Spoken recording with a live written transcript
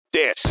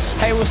This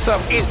Hey, what's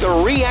up? is the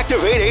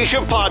Reactivate Asia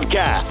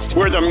podcast,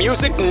 where the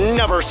music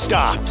never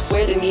stops.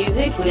 Where the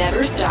music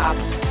never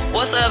stops.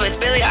 What's up? It's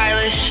Billie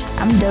Eilish.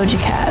 I'm Doja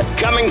Cat.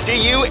 Coming to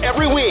you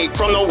every week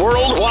from the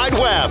World Wide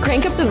Web.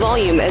 Crank up the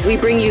volume as we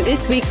bring you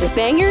this week's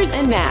bangers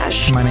and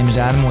mash. My name is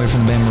Adam, we're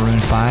from the band Maroon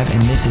 5,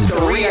 and this is The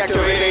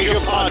Reactivate Asia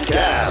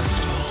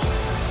podcast.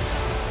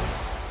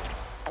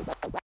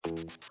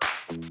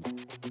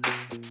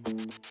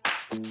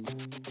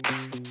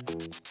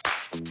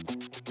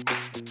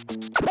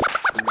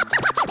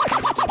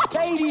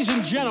 Ladies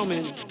and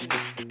gentlemen,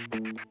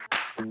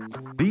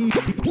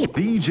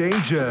 DJ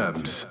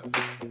Jebs.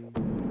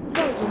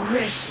 So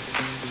delicious.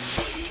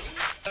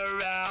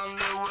 Around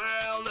the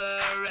world,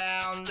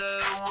 around the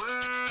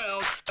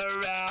world,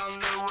 around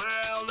the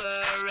world,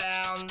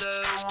 around the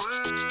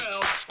world,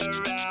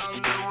 around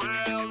the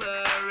world,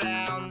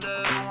 around the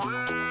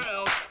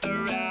world,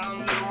 around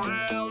the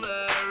world,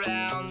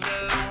 around the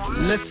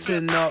world.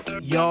 Listen up,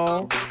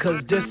 y'all,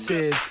 cause this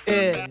is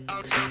it.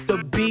 The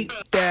beat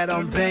that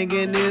I'm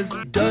banging is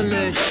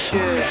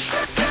delicious.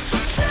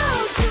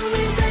 Talk to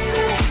me,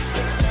 baby.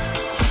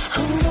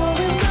 I'm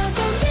rolling up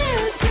on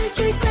this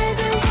sweet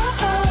baby.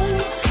 Whoa,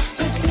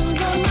 let's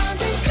lose our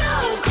minds and go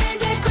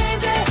crazy,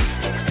 crazy.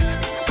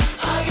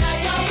 Oh yeah,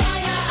 yeah,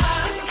 yeah,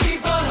 yeah.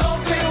 Keep on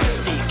hoping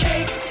we'll be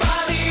cake by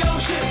the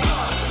ocean.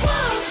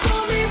 Walk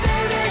for me,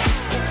 baby.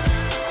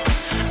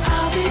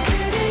 I'll be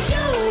pretty,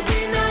 you'll be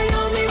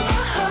Naomi.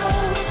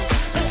 Whoa,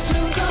 let's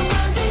lose our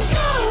minds and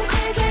go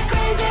crazy,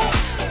 crazy.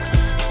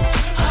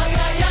 Oh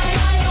yeah, yeah,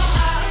 yeah,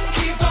 yeah.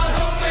 Keep on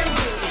hoping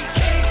we'll be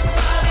cake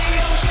by the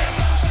ocean.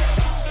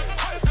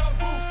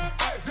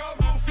 The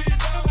roof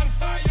is on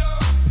fire.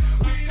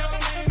 We don't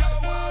need no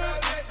water,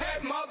 let that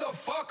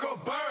motherfucker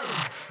burn.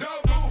 The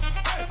roof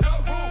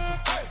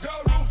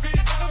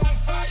is on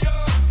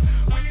fire.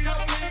 We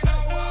don't need no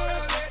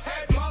water, let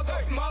that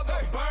mother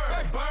burn.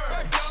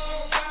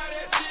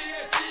 Nobody see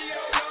it,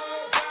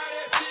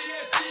 nobody see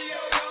it, nobody see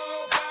it,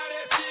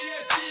 nobody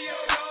see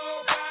it,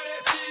 nobody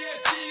see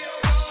it,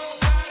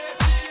 nobody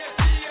see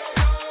it,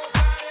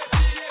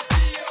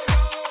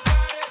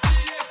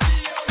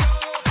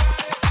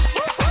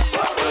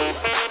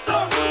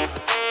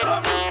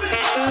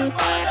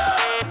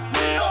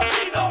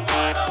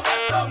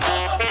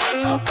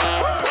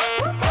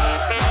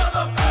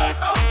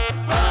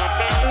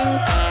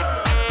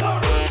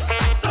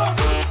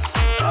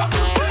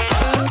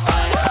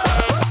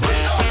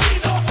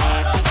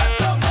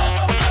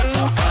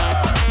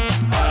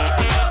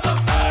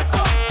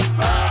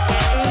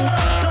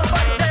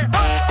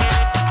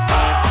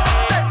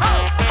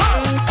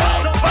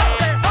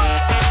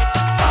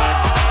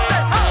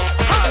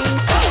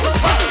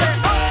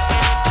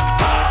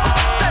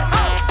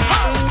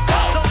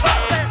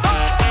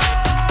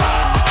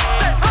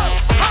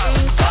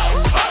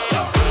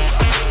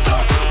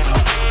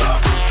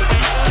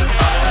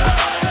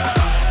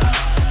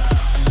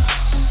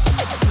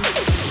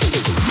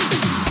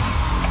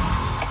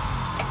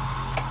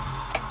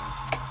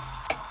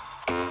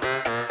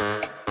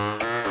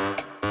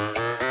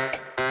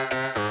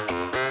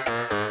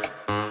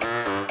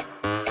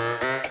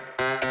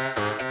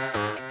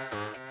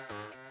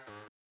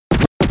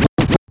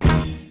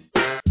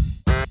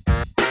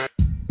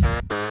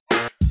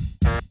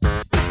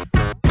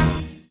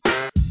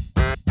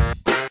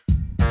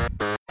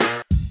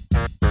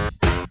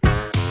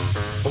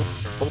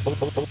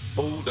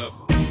 Hold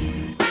up.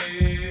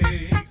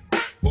 Hey,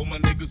 for my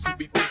niggas who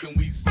be thinking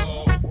we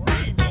soft,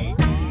 we don't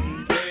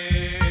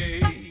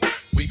play.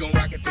 We gon'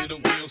 rock it till the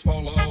wheels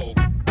fall off.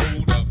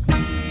 Hold up.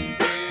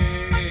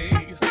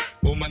 Hey,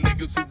 for my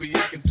niggas who be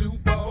acting too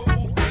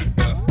bold, take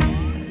the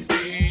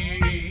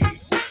seat.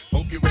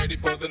 Hope you're ready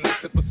for the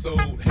next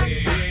episode.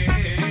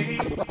 Hey,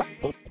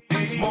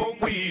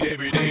 smoke weed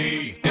every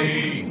day.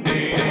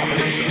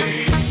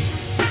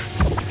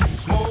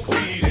 Smoke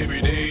weed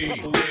every day.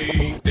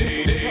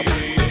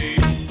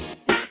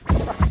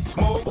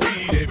 Smoke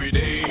weed every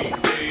day.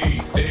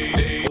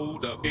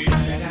 Hold up.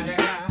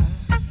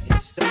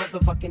 It's the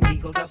motherfucking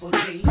Eagle Double G.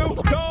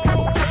 Snoop Dogg.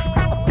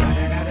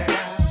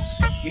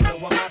 You know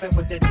I'm mobbing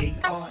with the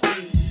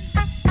D.R.E.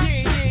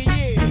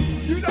 Yeah.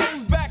 You know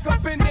who's back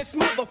up in this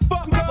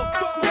motherfucker.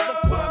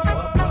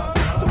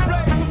 So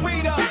play the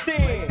weed up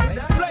then.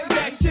 Play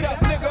that shit up,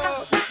 nigga.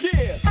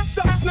 Yeah.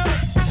 Sup,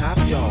 Snoop? Top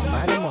dog,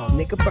 light 'em off,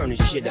 nigga, burn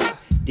this shit up.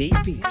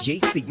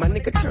 DPGC, my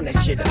nigga, turn that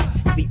shit up.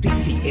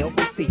 CPT,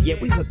 LBC, yeah,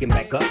 we hooking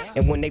back up.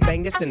 And when they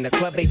bang this in the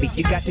club, baby,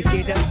 you got to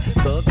get up.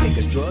 Thug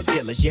niggas, drug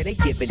dealers, yeah, they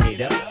giving it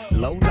up.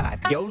 Low life,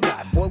 yo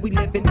life, boy, we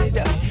living it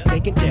up.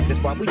 Taking chances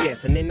while we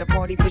dancing in the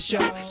party for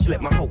sure.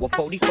 Slip my hoe a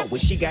 44 when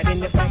she got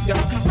in the back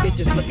door.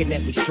 Bitches looking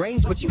at me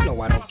strange, but you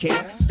know I don't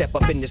care. Step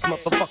up in this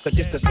motherfucker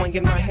just to swing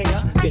in my hair.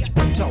 Bitch,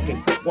 quit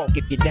talking, quit walk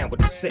if you're down with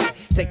the sick.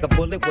 Take a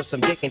bullet with some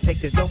dick and take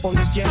this dope on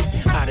this jet.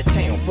 Out of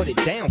town, put it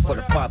down for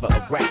the father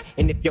of rap.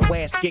 And if your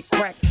ass get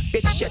cracked,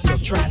 bitch, shut your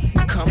trap.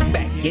 Come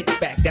back, get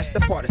back, that's the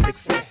part of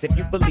success. If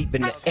you believe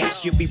in the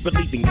S, you'll be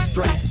relieving the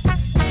stress.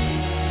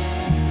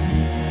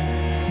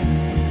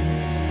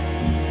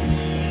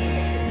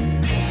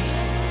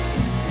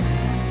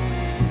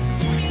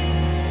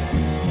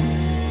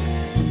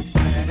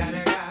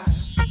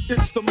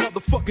 It's the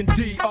motherfucking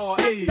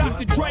D.R.E.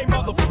 Dr. Dre,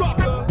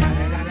 motherfucker.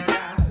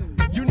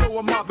 You know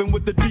I'm mobbing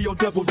with the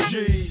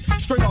D.O.G.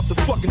 Straight off the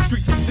fucking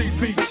streets of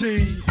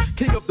CPT.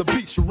 King up the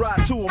beach, you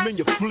ride to him in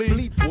your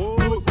fleet.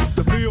 Look,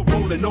 the field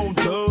rolling on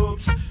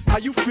dubs. How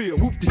you feel?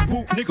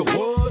 Whoop-de-whoop, nigga,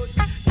 what?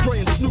 Dre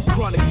and Snoop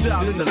Chronic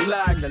down in the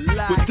lag.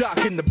 With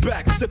Doc in the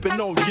back, sipping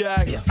on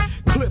yak.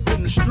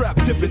 Clipping the strap,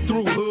 dipping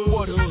through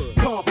hoods.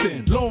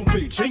 Compton, Long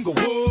Beach,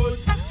 Inglewood.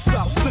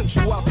 South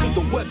Central out to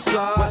the west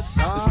side.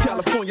 This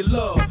California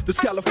love, this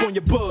California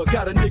bug.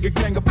 Got a nigga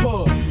gang of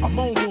pub. I'm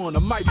on one, I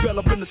might bell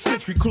up in the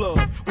Century Club.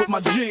 With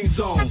my jeans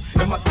on,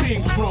 and my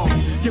team strong.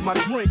 Get my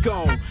drink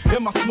on,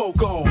 and my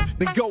smoke on.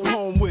 Then go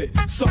home with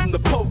something to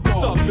poke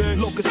on.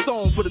 Locust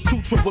song for the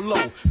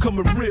 200.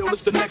 Coming real,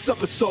 it's the next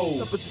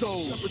episode.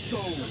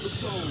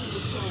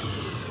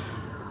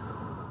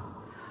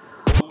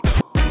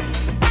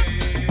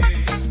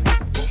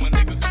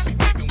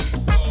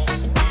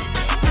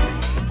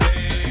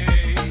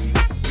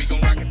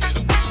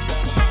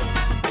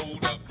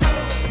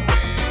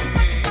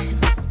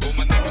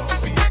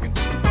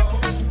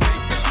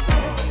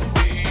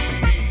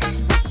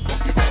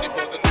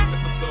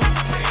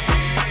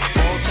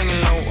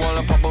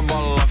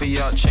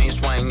 Chain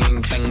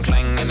swinging, clang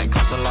clang, and it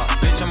costs a lot.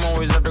 Bitch, I'm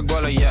always at the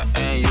guala, yeah,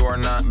 and you are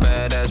not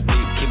badass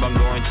beat. Keep on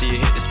going till you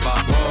hit the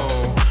spot.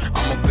 Whoa,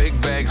 I'm a big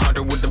bag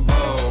hunter with the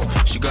bow.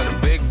 She got a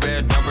big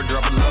bed, drop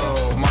it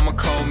low. Mama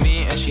called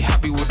me and she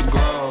happy with the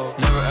grow.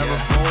 Never ever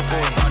fall for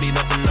a thotty,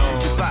 that's a no.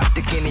 Just bought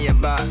the Kenny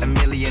about a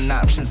million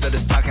options. So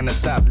it's talking to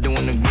stop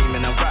doing the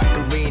agreement. I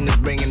rock arenas,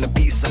 bringing the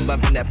peace. I'm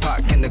bumping that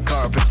park in the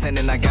car,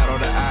 pretending I got all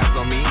the eyes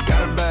on me.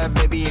 Got a bad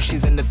baby and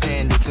she's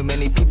independent. Too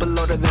many people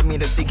older than me,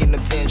 they're seeking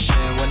attention.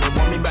 When they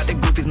want me about the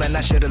goofies, man,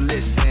 I should've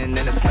listened.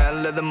 And the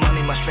smell of the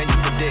money, my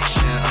strangest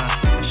addiction.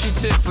 She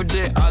tit for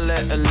dick, I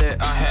let her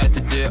lit. I had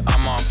to dip,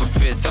 I'm off a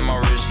fifth, I'm all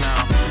rich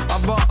now.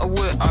 I bought a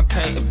whip, I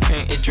paint a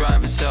paint, it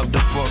drive itself. The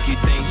fuck you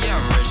think? Yeah,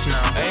 I'm rich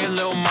now. Hey,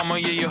 little mama,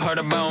 yeah, you heard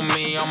about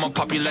me. I'ma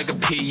pop you like a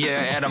pea,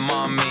 yeah, at a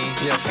mommy.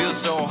 Yeah, feel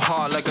so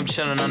hot like I'm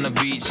chilling on the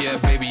beach. Yeah,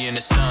 baby in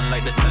the sun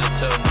like the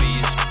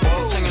Teletubbies.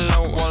 Walls hanging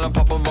low while I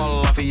pop a bottle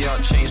off of your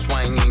chain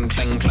swinging,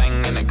 clang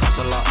clang, and it costs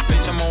a lot.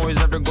 Bitch, I'm always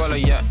at the guala,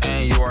 yeah,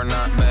 and you are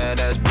not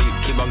badass beat.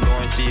 Keep on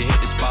going till you hit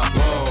the spot.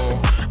 Whoa,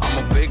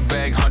 I'm a big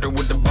bag hunter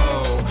with the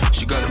bow.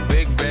 She got a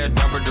big bed,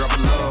 drop it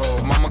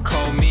low. Mama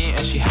called me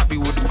and she happy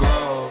with the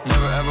grow.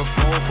 Never ever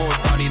fall for a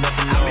thotty, that's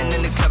a no. I've been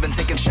in the club and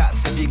taking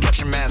shots. If you got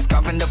your mask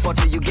off in the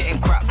photo, you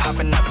getting crap.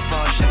 Hopping out the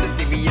function. The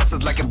CVS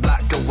is like a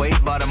block away.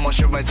 Bought a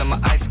moisturizer, my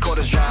ice cold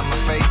is dry on my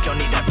face. Don't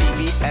need that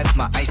VVS,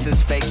 my ice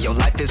is fake. Your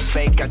life is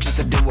fake. I choose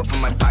to do it for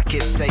my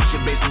pocket's sake.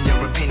 You're basing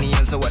your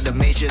opinions on what the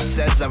major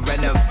says. I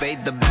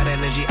renovate the bad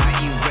energy I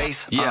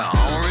erase. Yeah,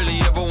 I don't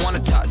really ever wanna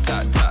top.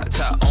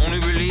 Only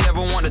really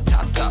ever wanna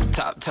top.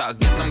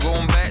 Guess I'm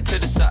going back to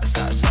the side.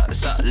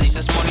 At least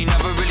this money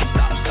never really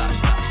stop.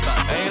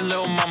 Hey,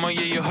 little mama,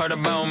 yeah, you heard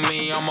about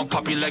me. I'ma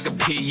pop you like a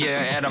pea,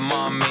 yeah, at a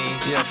mommy.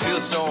 Yeah, feel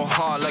so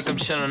hot like I'm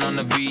chilling on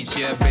the beach.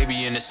 Yeah,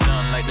 baby in the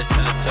sun like the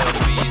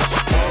Teletubbies.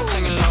 Walls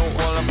hanging low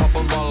while I pop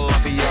a bottle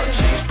off of your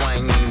chain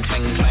swinging,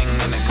 clang clang,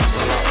 and it costs a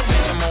lot.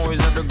 Bitch, I'm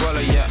always at the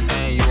guala, yeah,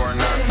 and you are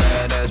not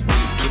badass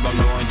beat. Keep on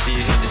going till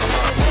you hit the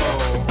spot.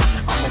 Whoa,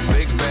 I'm a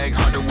big bag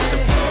hunter with the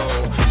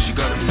bow. She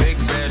got a big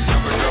bed,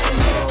 drop it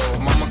low.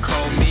 Mama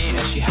called me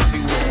and she happy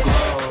with the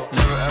glow.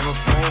 Never ever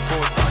fall for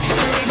a thotty,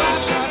 that's a no.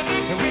 5 shots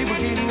and we were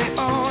getting it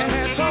on. And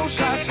had 4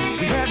 shots,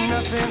 we had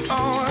nothing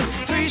on.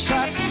 3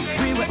 shots,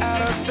 we were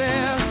out of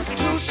there.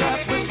 2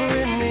 shots,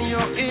 whispering in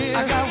your ear.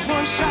 I got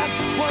 1 shot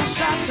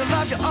to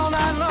love you all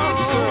night long.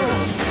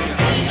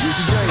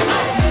 Juicy J,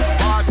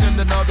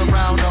 bartender, another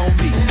round on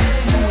me.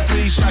 2 or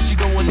 3 shots, she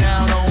going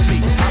down on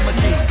me. I'm a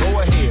king, go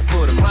ahead,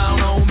 put a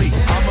crown on me.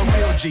 I'm a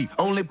real G,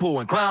 only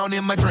pouring crown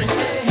in my drink.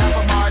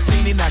 Half a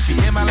martini, now she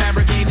in my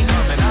Lamborghini.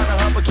 Coming out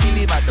of her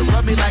bikini, about to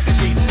rub me like a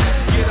genie.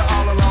 Get her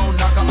all alone,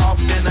 knock her off,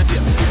 then I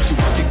dip. If she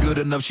work it good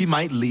enough, she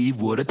might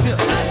leave with a tip.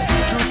 2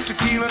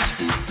 tequilas,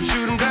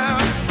 shoot 'em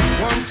down.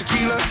 1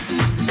 tequila,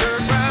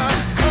 3rd round.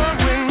 Come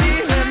with me,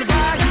 let me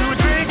buy you a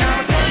drink.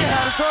 I'ma tell you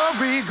how the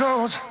story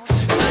goes.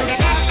 It took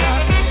 5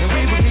 shots, and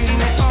we were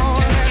getting it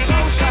on.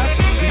 4 shots,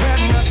 we had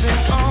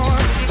nothing on.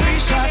 3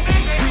 shots,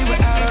 we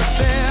were out of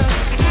there.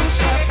 2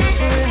 shots,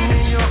 whispering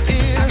in your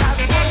ear. I got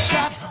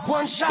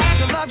 1 shot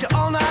to love you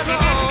all night long.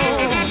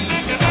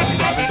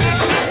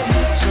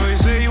 So you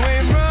say you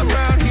ain't from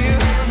around here.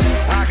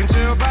 I can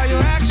tell by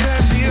your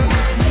accent, dear.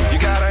 You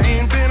got a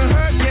ain't been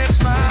hurt yet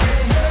smile.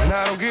 And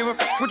I don't give a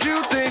what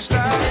you think,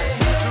 style.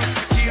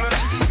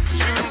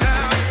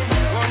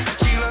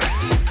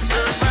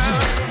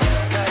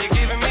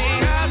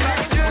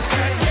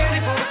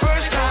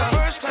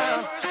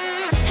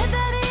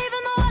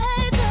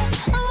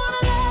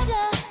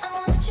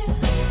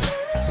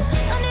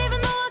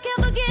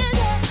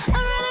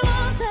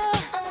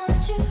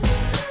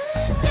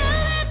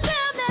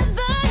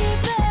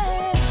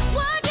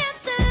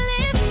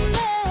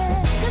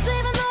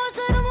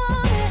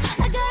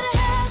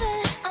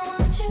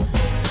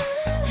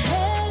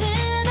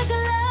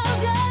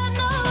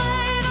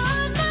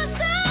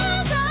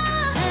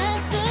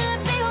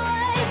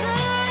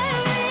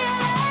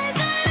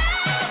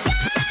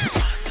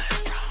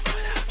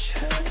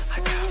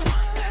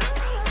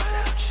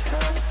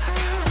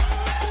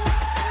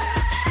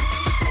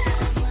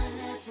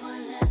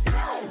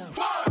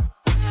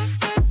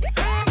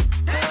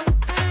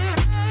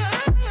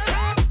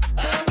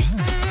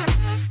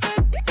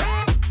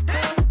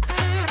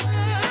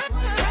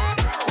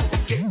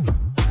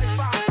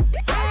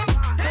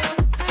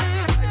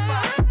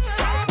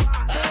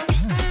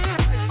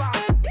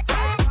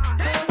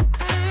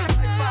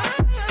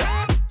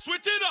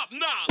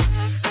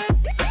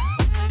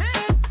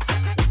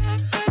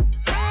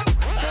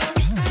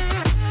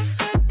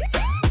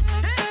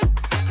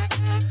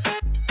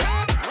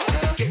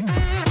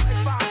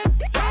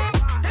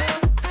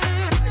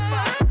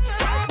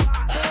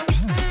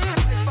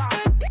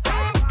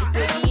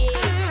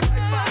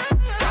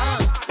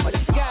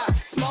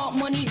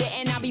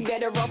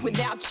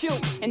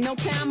 no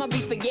time, I'll be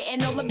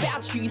forgetting all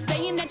about you. You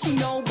saying that you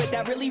know, but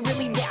I really,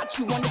 really doubt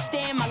you.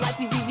 Understand, my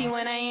life is easy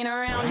when I ain't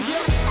around you.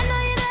 I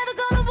know you're never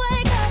gonna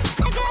wake up.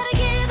 I gotta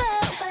give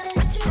up, but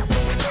it's you. I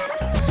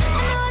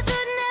know I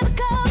should never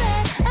go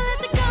back. I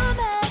let you go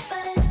back,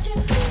 but it's you.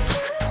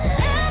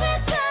 Every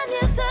time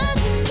you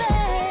touch me and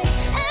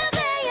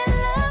say you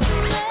love me,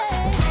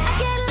 I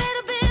get a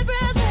little bit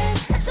breathless.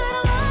 I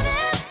should've known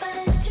this, but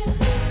it's you.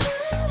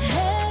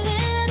 Head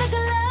in a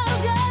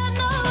glove, got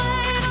no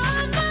weight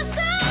on my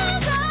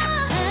shoulder.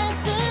 I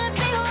should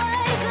be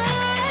wiser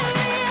and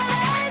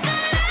realize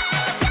that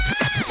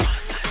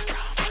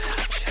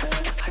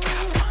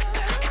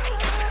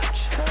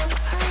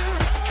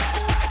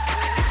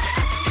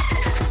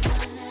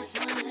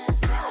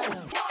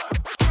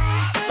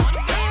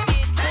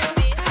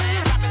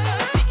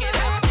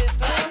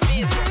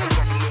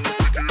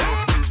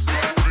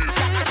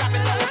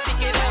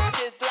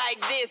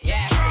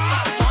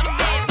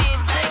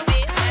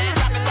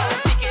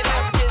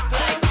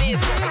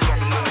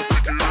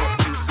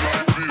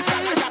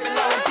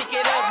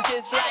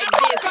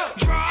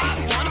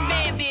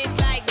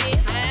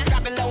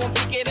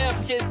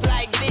just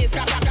like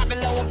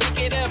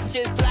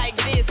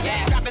this.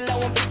 Drop it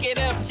low and pick it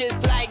up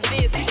just like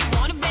this. She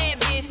want a bad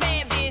bitch,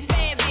 bad bitch,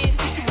 bad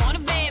bitch. She want a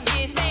bad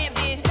bitch, bad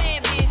bitch,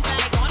 bad bitch.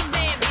 Like want a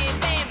bad bitch,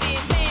 bad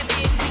bitch, bad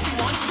bitch. She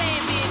want a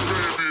bad bitch,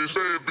 bad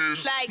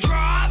bitch. Like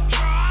drop,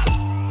 drop.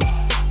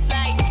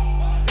 Like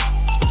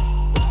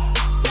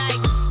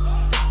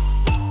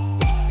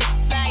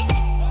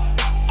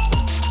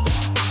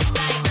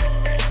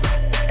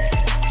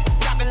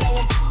drop it low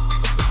and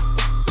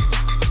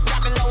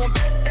drop it low and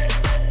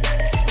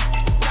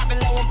drop it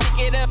low and pick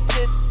it up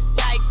just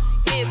like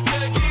this.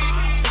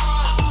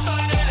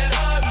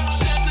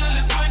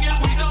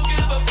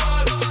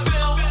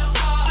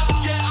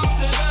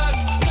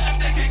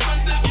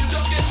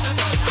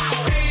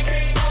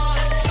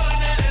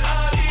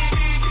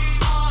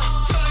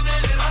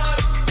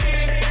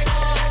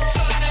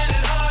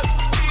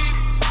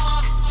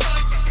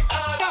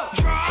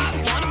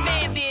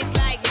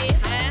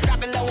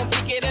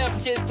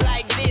 Just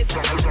like this.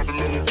 Drop it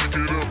low and pick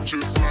it up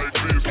just like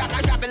this.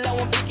 Drop it low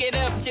and pick it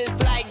up just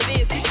like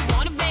this. She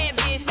want a bad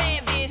bitch,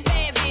 bad bitch,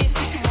 bad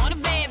bitch. She want a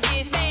bad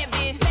bitch, bad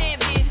bitch, bad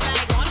bitch.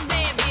 Like want a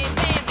bad bitch,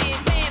 bad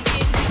bitch, bad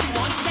bitch. She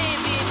want a bad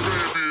bitch,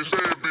 bad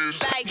bitch.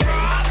 Like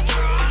drop.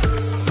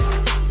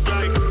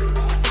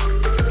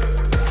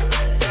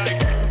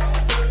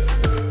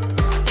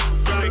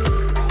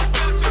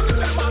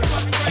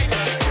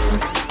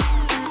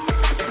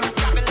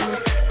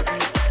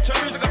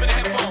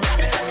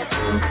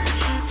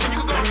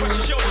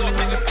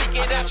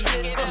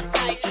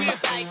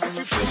 If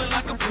you feeling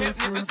like a pimp,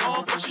 nigga, go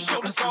and push your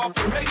shoulders off.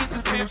 Ladies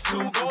is pimps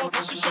too, go and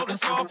push your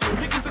shoulders off.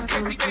 Niggas is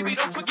crazy, baby,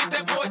 don't forget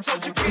that boy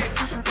told you get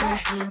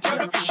back.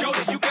 Turn up your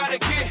shoulder, you gotta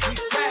get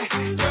back.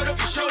 Turn up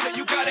your shoulder,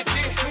 you gotta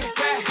get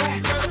back.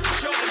 Turn up your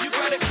shoulder, you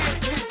gotta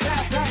get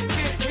back.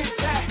 Get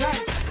back.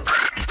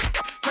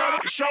 Turn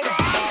up your shoulders.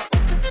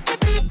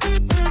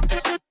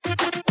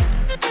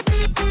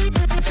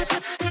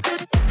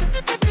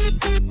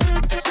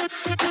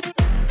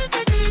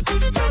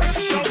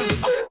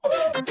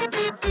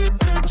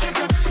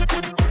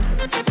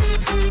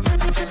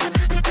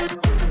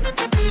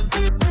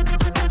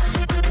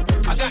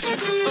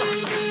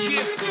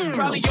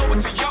 Probably owe it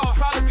to y'all,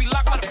 probably be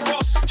locked by the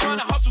frost. Trying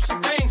to hustle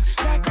some things,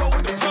 that go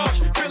with the brush.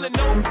 Feeling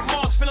no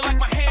remorse, feeling like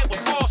my hand was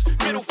forced.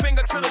 Middle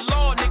finger to the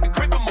law, nigga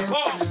gripping my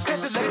balls. Said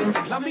the ladies,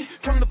 they love me,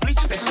 from the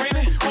bleachers they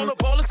screaming. All the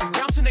ballers is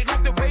bouncing, they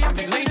like the way I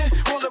be leaning.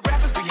 All the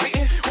rappers be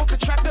hating, walk the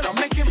track that I'm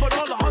making. But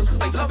all the hustlers,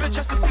 they love it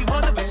just to see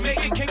one of us make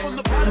it. Came from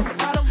the bottom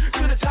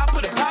to the top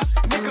of the pops.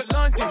 Nigga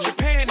London,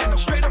 Japan, and I'm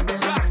straight up the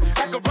block.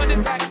 I can run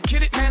it back,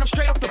 get it, man, I'm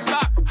straight off the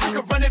block. I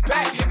can run it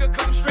back, nigga,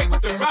 cause I'm straight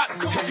with the rock.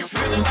 If you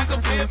feeling like a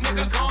pimp,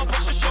 nigga, go on,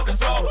 push your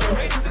shoulders off.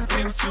 Ladies is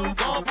pimps too,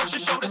 go on, push your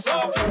shoulders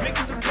off.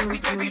 Niggas is crazy,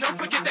 baby, don't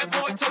forget that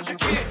boy told you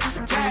get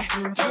back.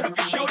 Turn up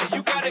your shoulder,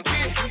 you gotta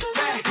get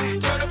back.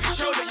 Turn up your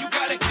shoulder, you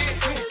gotta get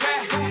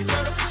back.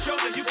 Turn up your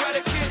shoulder, you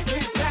gotta get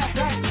back.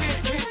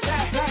 Get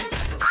back.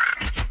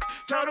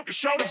 Turn up your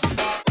shoulders.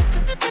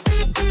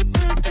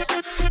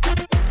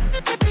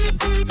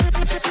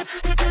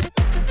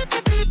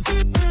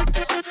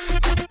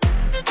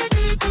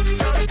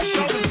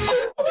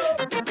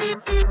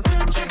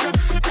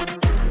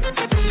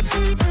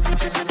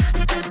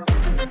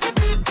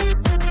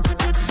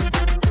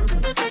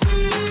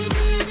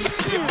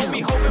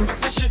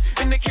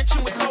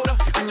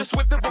 Just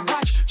whipped up a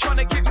watch,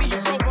 tryna get me a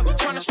rover,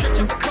 tryna stretch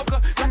up the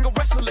coca like a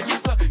wrestler,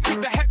 yes sir.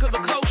 Keep the heckler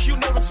close, you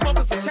know them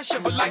smokers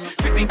attention, but like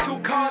 52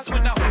 cards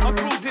went out, I'm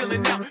through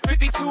dealing now.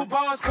 52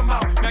 bars come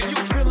out, now you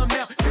feel them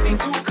now.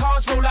 52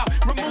 cars roll out,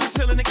 remove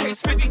ceiling in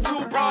case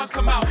 52 bars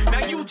come out. Now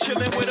you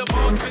chillin' with a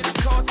boss, bitch,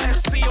 cards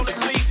FC on the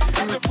sleeve.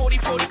 After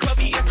 40-40 club,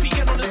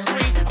 ESPN on the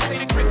screen. I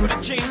paid a grip for the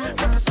jeans,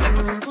 plus the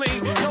slippers is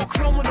clean. No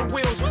chrome on the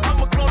wheels,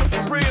 I'm a grown up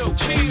for real.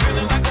 G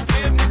feeling like a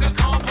pimp, nigga,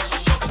 calm, push your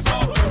shoulders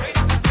off.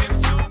 Ladies is pimps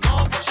too,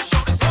 calm, push your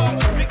shoulders off.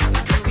 Niggas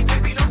is crazy,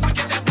 baby, don't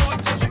forget that boy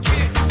told you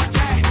get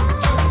back.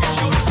 Turn up your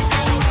shoulder, you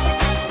gotta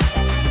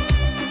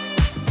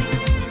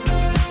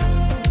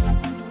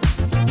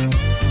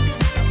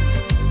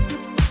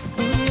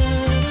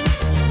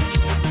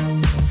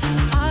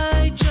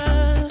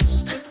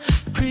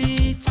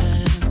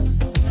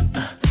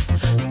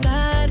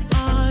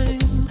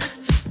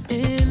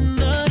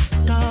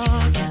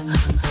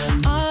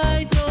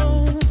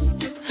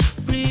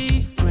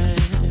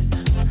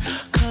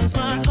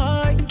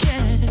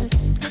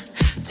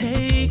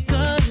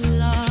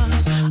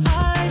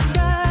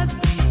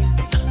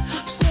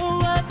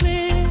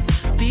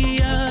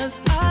 'cause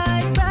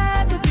I'd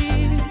rather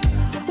be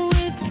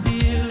with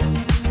you.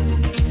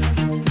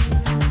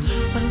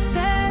 When it's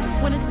said,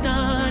 when it's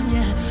done,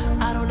 yeah,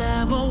 I don't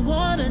ever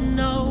wanna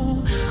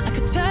know. I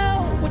could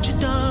tell what you've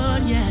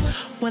done, yeah,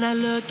 when I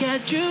look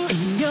at you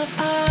in your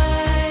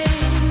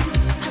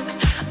eyes.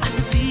 I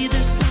see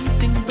there's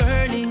something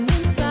burning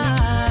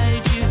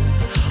inside you.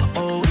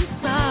 Oh,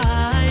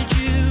 inside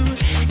you,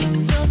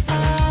 in your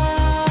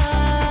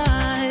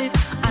eyes.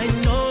 I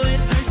know it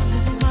hurts to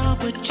smile,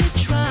 but you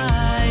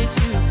try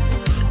to.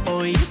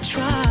 Oh, you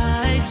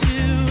try to.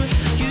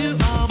 You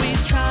always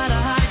try to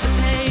hide the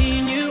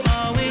pain. You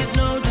always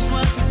know just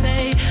what to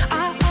say.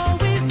 I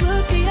always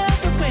look the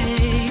other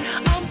way.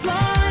 I'm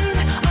blind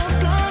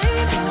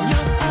in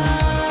your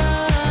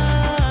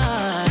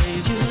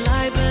eyes. You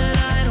lie, but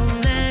I don't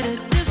let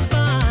it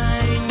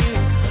define you.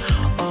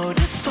 Oh,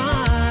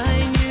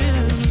 define you.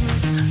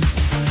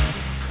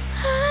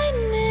 I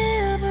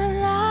never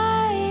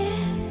lied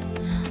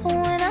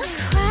when I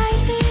cried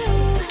for you,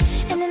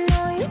 and I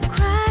know you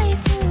cried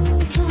too.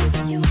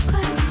 You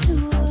cried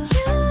too.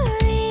 You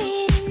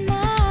read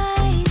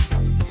minds,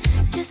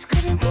 just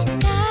couldn't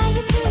deny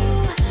you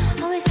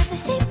too. Always have to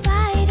say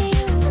bye to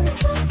you, and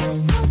it's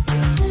always so to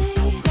say.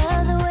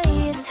 Love the way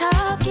you're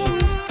talking,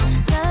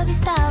 love your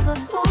style, but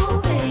ooh,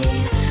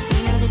 babe, you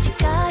know that you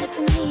got it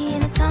from me,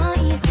 and it's all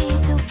you did,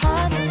 too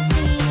hard not to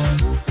see.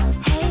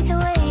 Hate the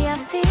way I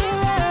feel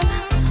love,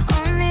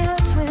 only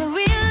hurts with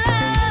real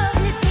love.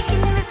 And it's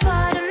taking every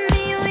part of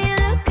me when you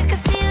look, I can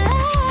see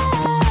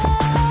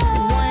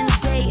love. One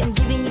day I'm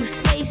giving you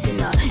space, and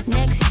the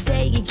next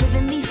day you're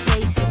giving me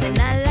faces. And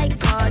I like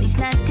parties,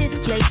 not this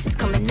place. It's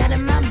coming out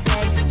of my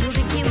bag for you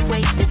to get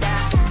wasted.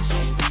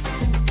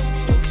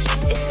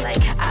 It's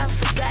like I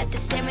forgot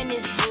that staring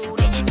is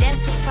rude, and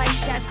that's what 5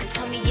 shots could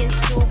turn me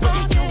into. But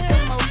you've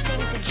done most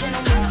things a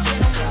gentleman's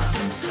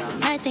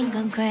gentleman. I think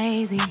I'm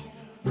crazy,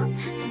 the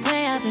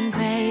way I've been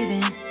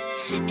craving.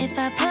 If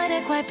I put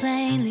it quite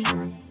plainly,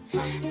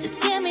 just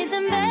give me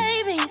them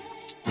babies.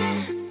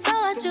 So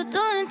what you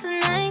doing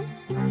tonight?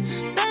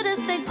 Better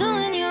stay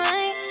doing you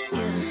right.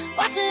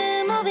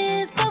 Watching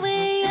movies, but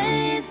we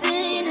ain't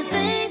seen a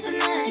thing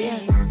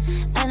tonight.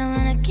 I don't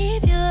wanna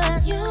keep you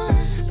up,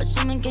 but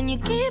show me, can you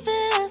keep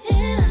it up?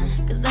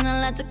 Cause then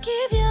I'll have to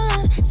keep you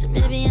up. So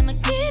maybe I'ma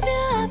keep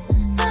you up.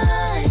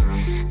 Fine.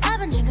 I've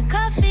been drinking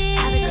coffee,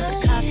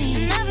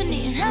 and I've been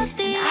eating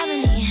healthy.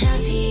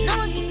 No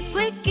one keeps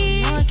squeaky,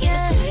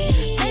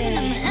 saving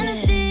up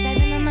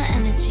my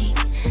energy.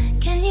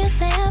 Can you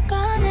stay up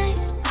all night?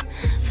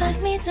 Fuck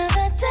me till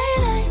the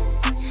daylight.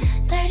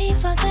 30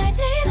 for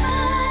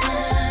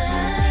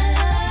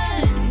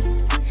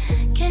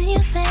 35. Can you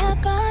stay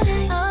up all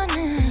night?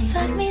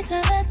 Fuck me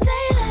till the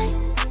daylight.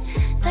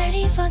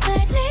 30 for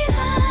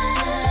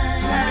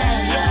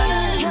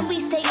 35. Can we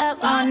stay up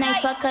all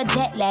night? Fuck a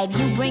jet lag.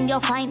 You bring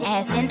your fine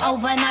ass and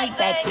overnight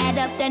back. Add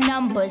up the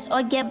numbers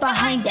or get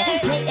behind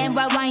that. Play and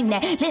rewind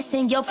that.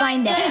 Listen, you'll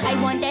find that. I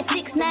want that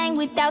 6'9"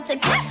 without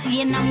Takashi,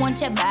 and I want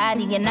your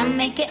body, and I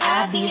make it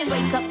obvious.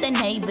 Wake up the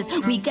neighbors,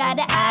 we got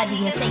an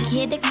audience. They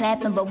hear the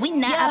clapping, but we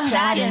not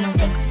applauding.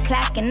 6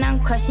 o'clock and I'm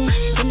crushing.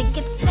 Then it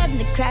gets 7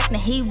 o'clock, now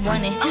he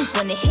running.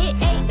 When it hit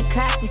 8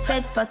 o'clock, we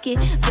said fuck it.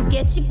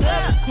 Forget your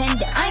girl, pretend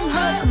that I'm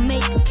her. Can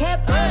make a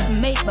cap hurt and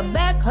make my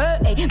back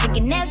hurt. Ay, we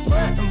can ask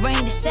work and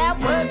rain the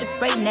shower, the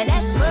spray. Now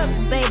that's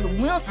perfect, baby.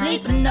 We don't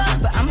sleep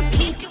enough, but I'ma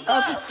keep you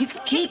up if you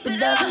can keep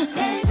it up.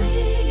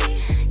 Baby,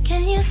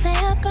 can you stay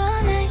up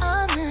all night?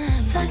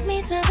 Fuck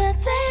me till the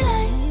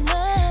daylight.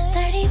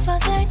 30 for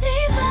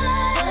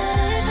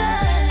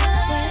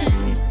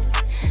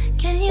 35.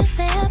 Can you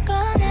stay up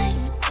all night?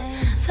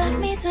 Fuck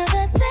me till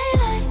the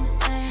daylight.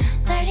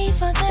 30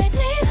 for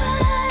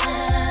 35.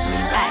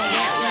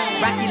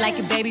 Rock you like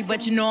a baby,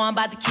 but you know I'm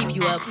about to keep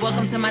you up.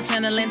 Welcome to my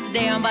channel, and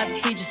today I'm about to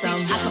teach you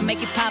something. I can make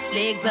it pop,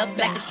 legs up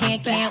like a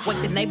can-can.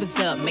 Wake the neighbors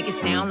up, make it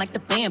sound like the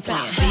band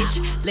playing.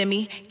 Bitch, let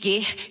me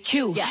get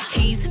cute.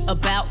 He's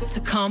about to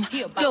come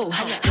through.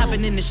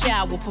 Hopping in the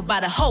shower for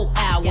about a whole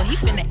hour. He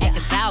finna act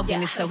a dog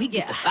in it, so he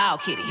get the ball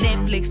kitty.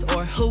 Netflix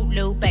or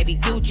Hulu, baby,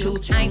 you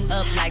choose. I'm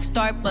up like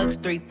Starbucks,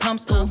 3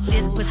 pumps. Ooh,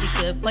 this pussy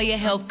good for your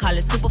health, call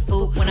it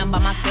superfood. When I'm by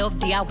myself,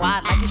 DIY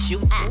like a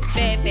shoot.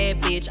 Bad,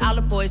 bad bitch, all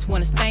the boys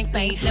wanna spank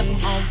me. Never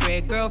on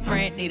red,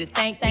 girlfriend, need a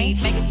thank me.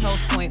 Vegas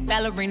toast point,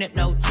 ballerina,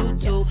 no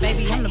tutu.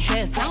 Baby, I'm the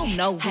best, I don't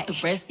know what the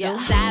rest do.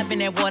 Dive in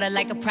that water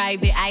like a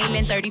private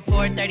island.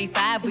 34,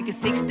 35, we can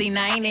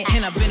 69 it.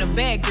 And I've been a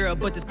bad girl,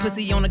 but this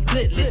pussy on a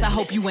good list. I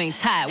hope you ain't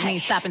tired, we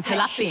ain't stopping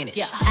till I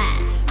finish.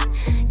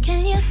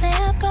 Can you stay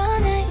up all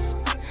night?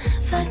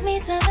 Fuck me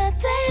till the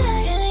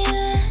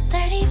daylight.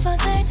 30 for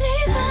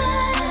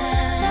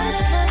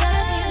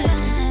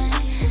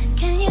 35.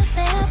 Can you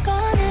stay up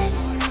all night?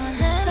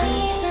 Fuck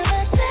me till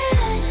the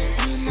daylight.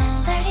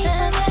 30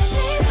 for 35.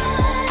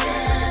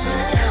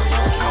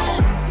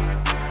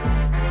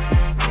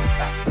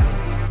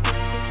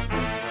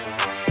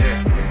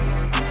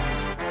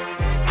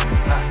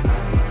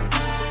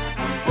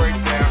 Break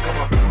down, come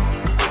on.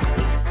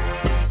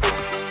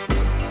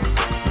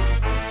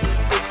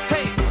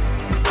 Hey,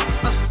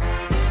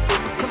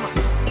 come on.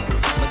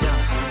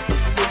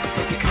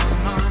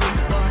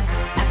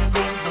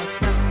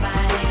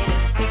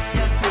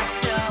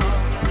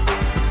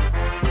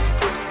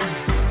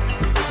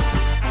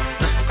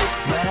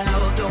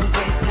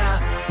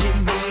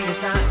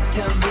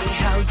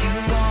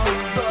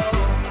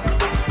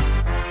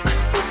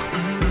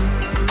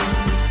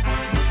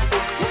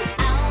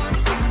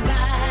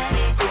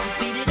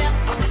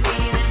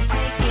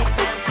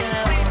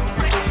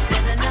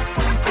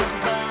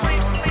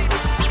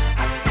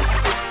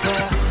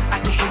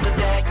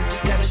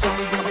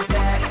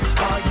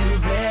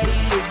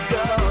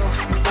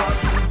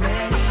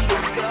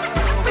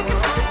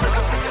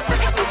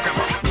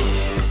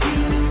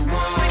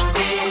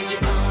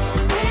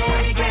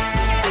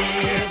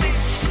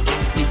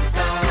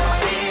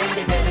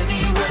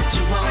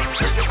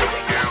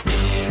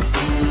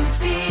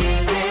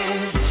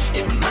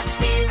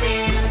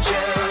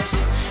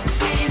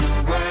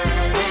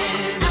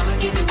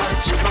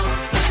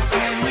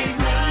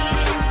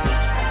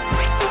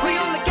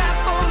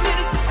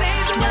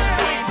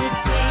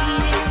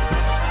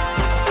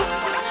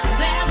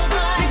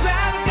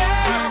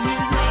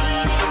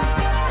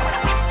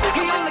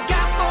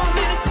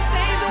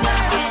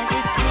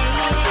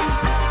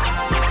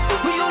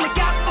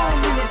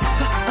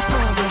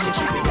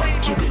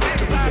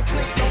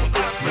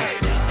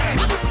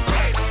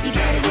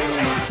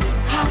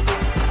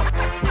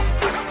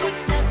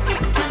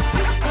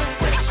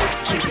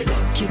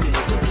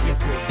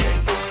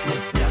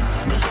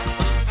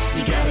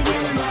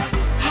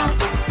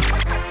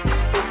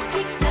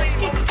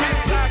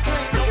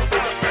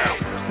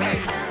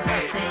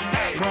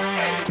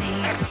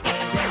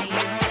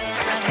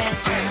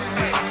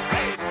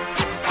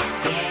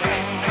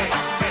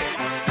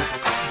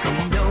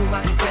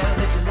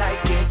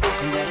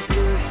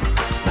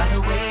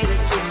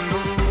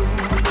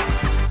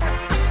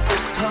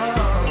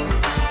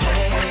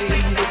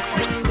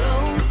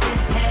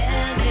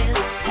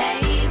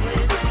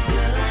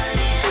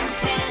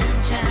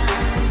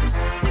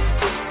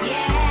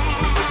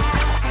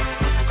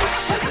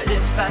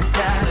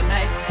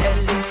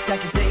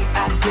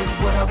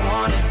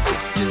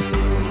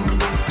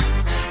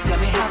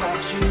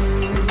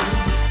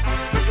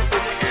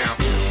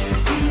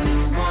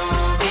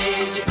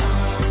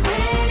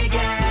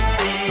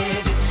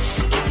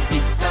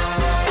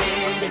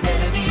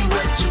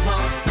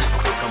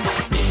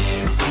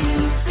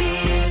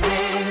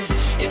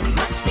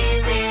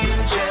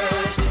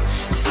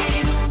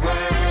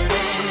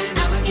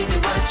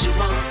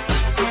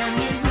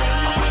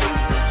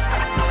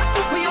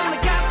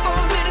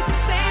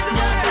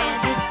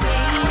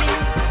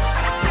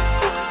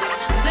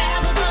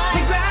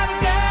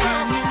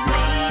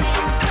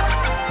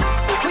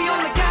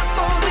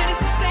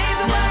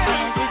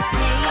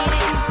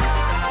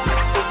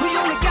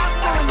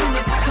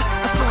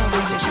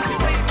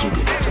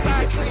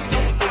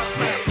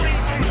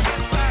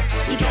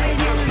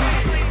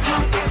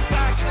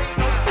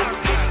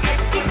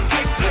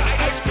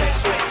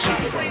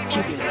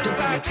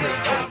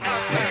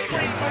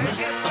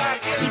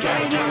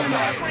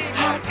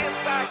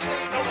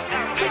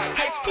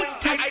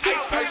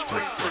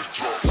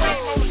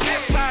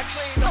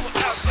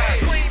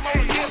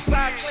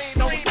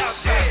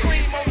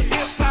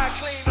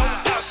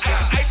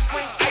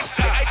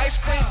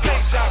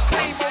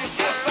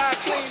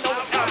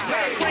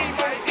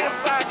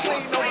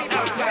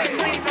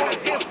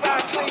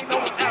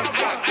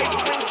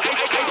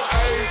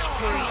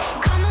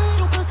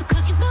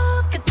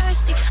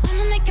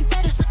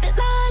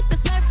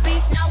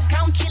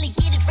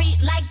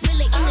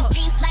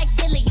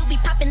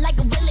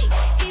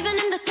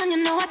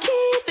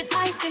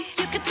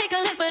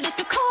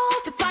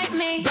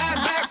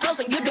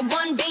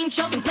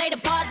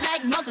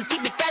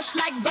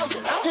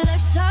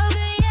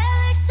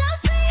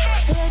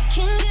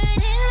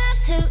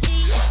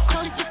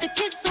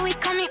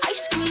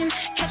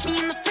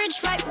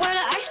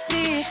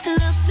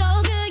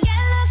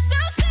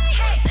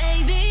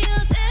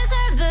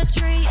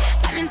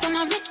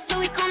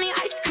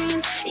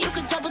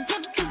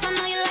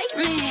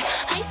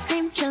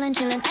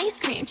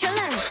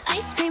 chillin'.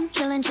 Ice cream,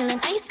 chillin', chillin',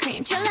 ice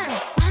cream, chillin'.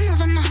 I know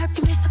that my heart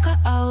can be so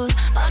cold,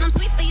 but I'm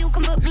sweet, but you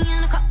can put me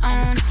in a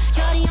cone.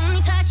 You're the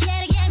only touch,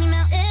 yeah, to get me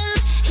melting.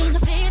 He's a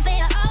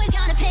favorite, I always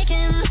gotta pick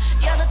him.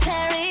 You're the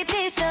cherry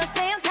piece, so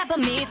stay on top of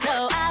me, so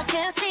I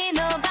can't see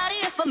nobody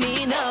else for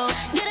me, no.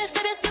 Get it,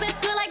 flip it, skip it,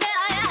 through like that,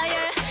 yeah,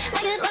 yeah.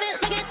 Like it, love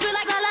it through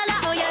like la la la,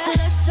 oh yeah.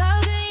 Looks so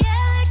good,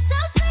 yeah, looks so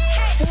sweet.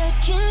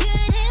 Looking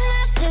good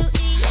enough to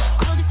eat.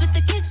 Coldest with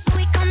the kiss, so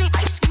we call me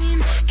ice cream.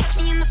 Catch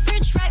me in the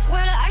fridge, right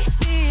where the ice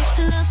be.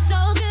 Looks so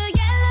good,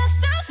 yeah, looks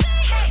so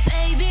sweet.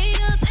 Baby,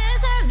 you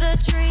deserve a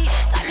treat.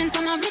 Diamonds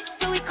on my wrist,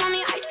 so we call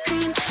me ice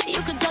cream.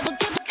 You could double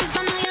dip, cause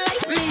I know you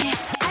like me.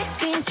 Ice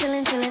cream,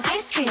 chillin', chillin',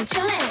 ice cream,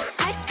 chillin'.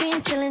 Ice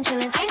cream, chillin',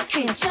 chillin', ice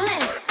cream,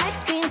 chillin'.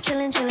 Ice cream,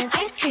 chillin', chillin',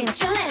 ice cream,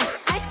 chillin'.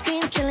 Ice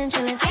cream, chillin',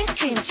 chillin', ice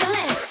cream,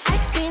 chillin'.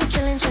 Ice cream,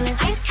 chillin', chillin',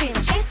 ice cream,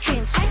 ice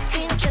cream, ice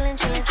cream, chillin',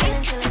 chillin',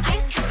 ice cream,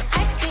 ice cream,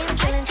 ice cream,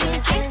 chillin',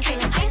 chillin', ice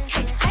cream, ice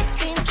cream, ice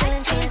cream,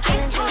 chillin', chillin',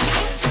 ice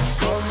cream.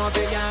 ¿Cómo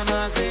te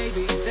llamas,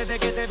 baby? Desde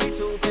que te vi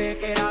supe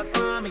que eras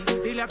pa' mí.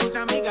 Dile a tus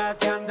amigas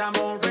que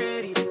andamos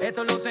ready.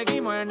 Esto lo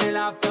seguimos en el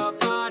after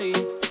party.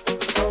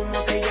 ¿Cómo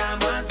te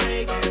llamas,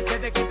 baby?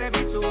 Desde que te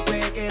vi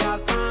supe que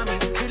eras pa' mí.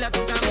 Dile a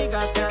tus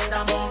amigas que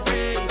andamos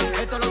ready.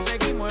 Esto lo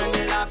seguimos en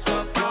el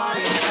after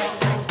party.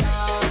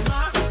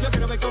 Calma, yo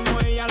quiero ver cómo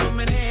ella lo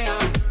menea.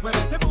 Mueve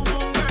ese pum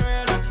pum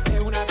girl. Es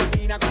una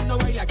asesina cuando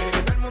baila, quiere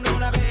que todo el mundo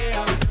la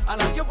vea. I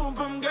like your pum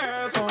pum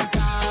girl. Con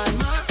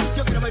calma,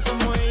 yo quiero ver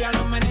cómo ella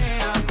lo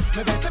menea.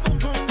 Mueve ese pum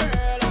pum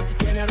girl.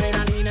 Tiene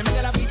adrenalina en medio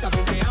de la pista,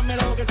 penteame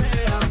lo que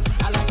sea.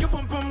 I like your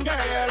pum pum girl.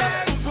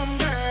 Pum pum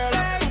girl.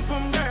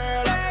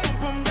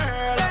 Pum pum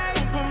girl.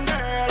 Pum pum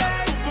girl.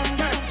 Pum pum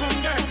girl. Pum pum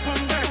girl.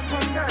 Pum girl.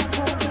 Pum girl. Pum girl.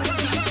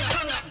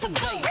 Pum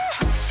girl.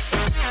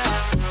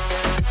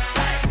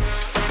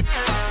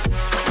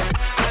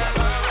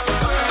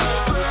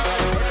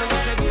 Esto lo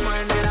seguimos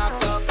en el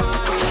after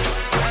party.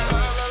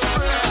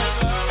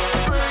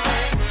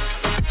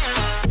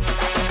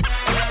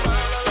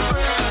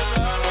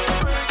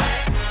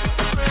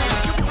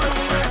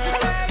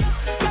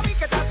 Ya vi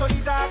que estás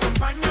solita,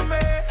 acompáñame.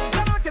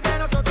 La noche de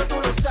nosotros tú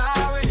lo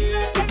sabes.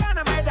 Que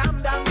gana me dam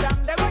dam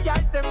dam de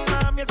guayarte,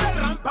 mami. Ese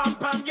ram pam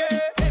pam, yeah.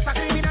 Esa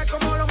criminal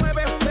como lo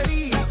mueve es un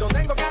delito.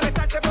 Tengo que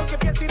arrestarte porque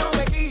pienso y no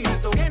me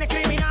quito. Tienes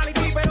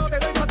criminality, pero te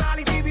doy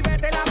fatality.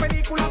 Vivete la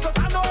película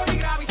flotando mi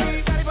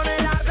gravity. Dale y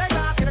pone la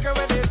regla, tienes que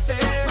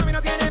obedecer. Mami,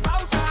 no tiene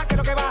pausa, ¿qué es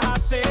lo que vas a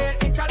hacer?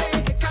 Échale,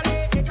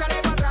 échale, échale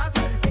para atrás.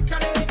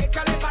 Échale,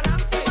 échale para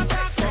adelante.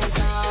 Con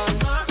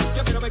calma,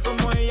 yo quiero ver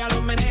cómo ella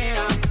lo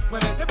menea.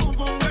 Mueve ese pum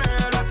pum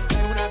girl.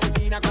 Es una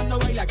asesina cuando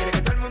baila, quiere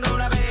que todo el mundo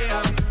la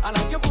vea. I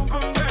like your pum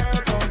pum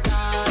girl. Con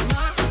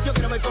calma, yo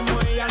quiero ver cómo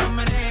ella lo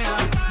menea.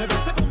 Mueve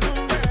ese pum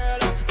pum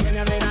girl. Tiene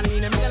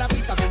adrenalina en medio de la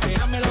pista,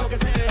 penteame lo que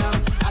sea.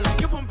 I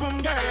like your pum pum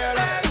girl.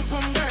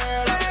 Pum pum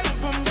girl.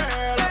 Pum pum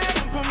girl.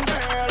 Pum pum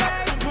girl.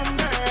 Pum pum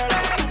girl.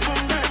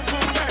 Pum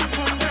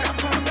pum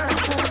girl. Pum pum girl.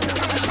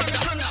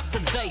 Turn up the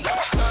bass.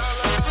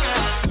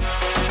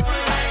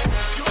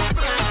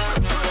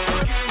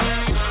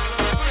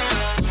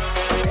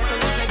 Esto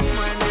lo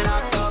seguimos en el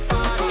after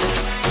party.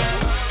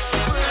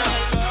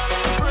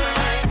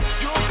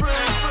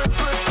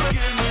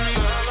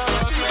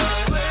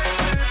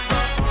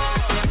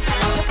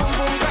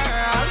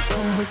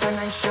 Come with a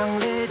nice young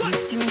lady,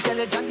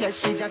 intelligent, yes,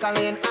 she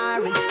Jacqueline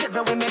Ari.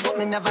 Everywhere me but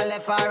me never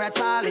left her at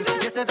all.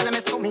 You said that I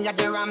miss me at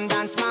the Ram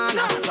Dance Man.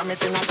 From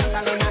it in a dance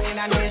in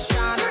a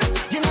nation.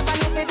 You never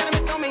know, say that I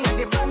miss me at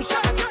the boom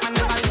shop. I take my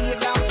never lay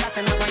down flat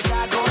in my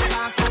yard, go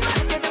back. So I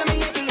say that I'm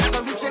Yankee,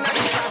 I'm reaching out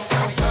the top.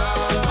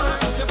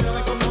 Yo quiero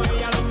ver cómo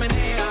ella lo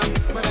menea.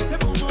 Mueve ese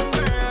pum pum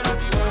girl.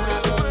 Es una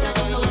asesina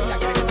cuando baila,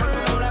 quiere que todo el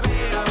mundo la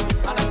vea.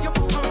 I like your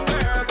pum pum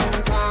girl.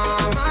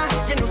 Mama,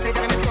 you know, say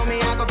that I miss me,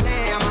 I go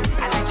play 'em.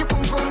 I like your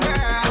pum pum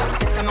girl.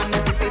 Take them on the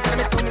say that I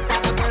miss me,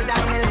 start to go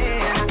down the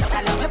lane.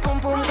 I love your pum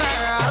pum girl.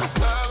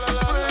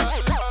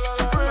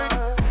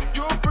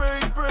 You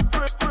break,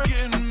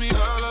 breaking me.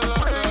 You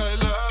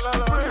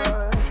break,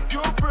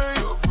 you're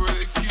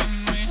breaking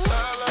me.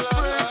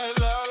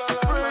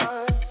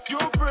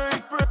 You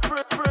break,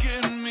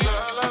 breaking me.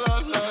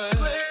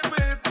 Play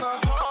with my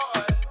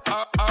heart.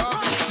 I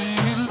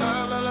sing it la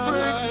la la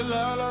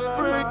la.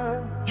 Break,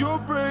 you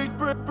break,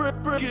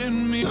 breaking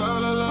me. La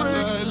la la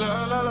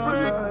la.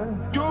 Break,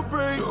 you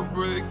break, you're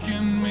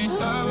breaking me.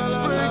 La la la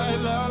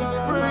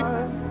la. Break,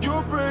 you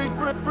break,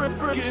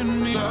 breaking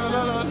me. La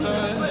la la la.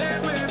 Play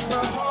with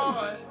my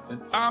heart. And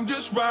I'm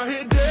just right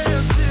here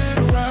dancing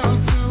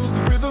around to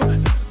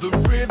the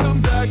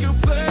rhythm that you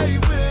play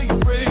when you're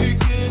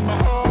breaking my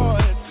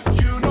heart.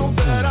 You know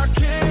that I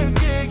can't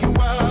get you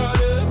out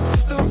of the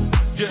system.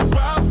 Yeah,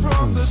 right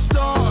from the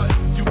start,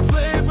 you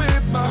play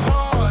with my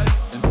heart,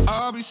 and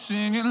I'll be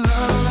singing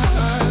la la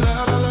la la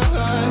la la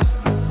la.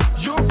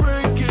 You're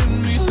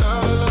breaking me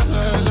la la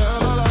la la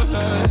la la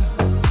la.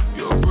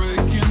 You're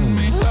breaking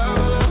me la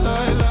la la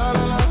la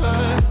la la la.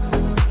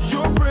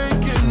 You're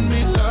breaking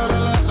me la la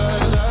la la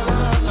la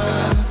la la.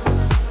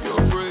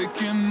 You're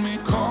breaking me.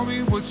 Call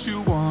me what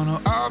you wanna,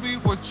 I'll be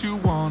what you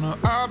want.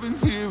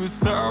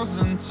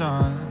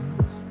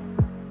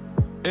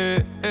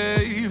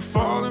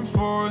 Falling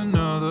for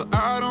another,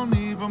 I don't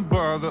even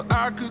bother.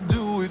 I could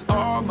do it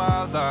all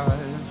my life.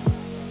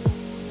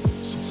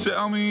 So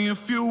tell me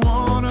if you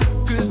wanna,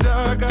 cause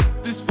I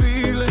got this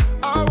feeling.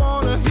 I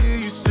wanna hear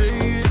you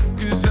say it,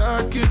 cause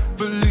I can't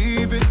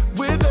believe it.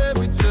 With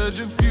every touch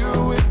of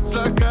you, it's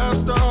like I've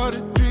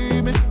started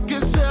dreaming.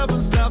 Guess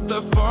heaven's not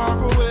that far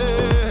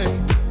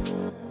away.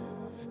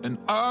 And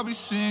I'll be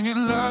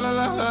singing la la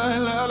la la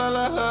la la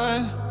la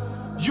la.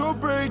 You're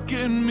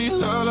breaking me,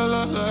 la la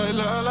la la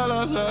la la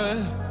la la.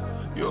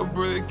 You're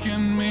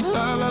breaking me,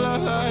 la la la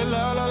la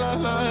la la la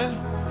la.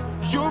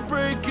 You're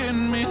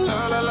breaking me,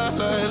 la la la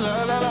la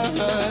la la la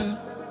la.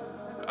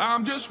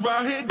 I'm just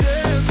right here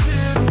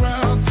dancing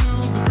around to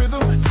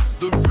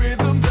the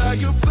rhythm that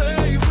you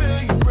play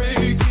when you're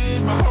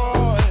breaking my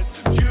heart.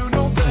 You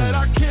know that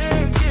I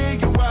can't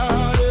get you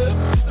out of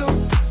the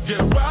system.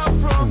 Yeah, right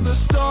from the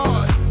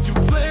start, you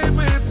play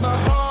with my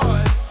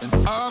heart, and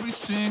I'll be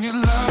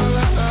singing la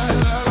la la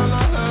la la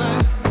la la.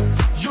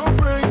 You're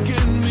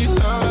breaking me,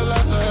 la la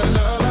la la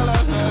la la la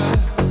la.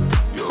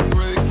 You're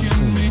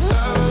breaking me,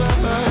 la la la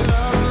la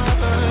la la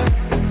la.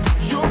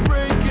 You're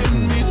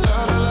breaking me, la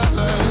la la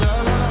la la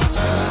la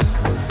la.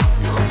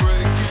 You're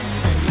breaking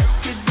me. Let's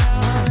get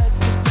down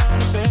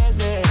to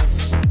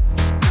business.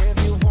 Give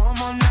you one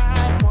more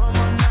night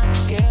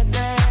to get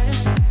this.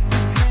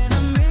 It's been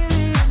a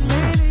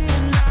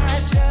million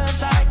nights just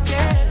like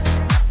this.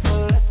 So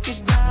let's get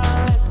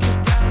down to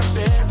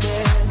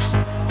business.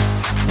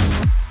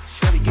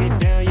 Shorty get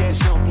down, yeah,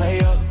 she don't play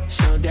up.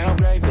 She don't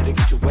downgrade, better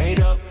get your weight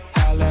up.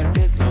 How last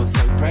this long,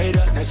 stay prayed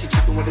up. Now she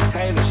chicken with a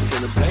tailor, she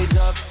gonna blaze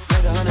up.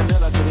 Made 100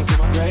 mil, I couldn't get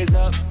my grades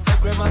up.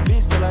 Upgrade my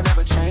beats, still I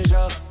never change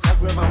up.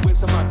 Upgrade my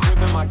whips on my crib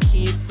and my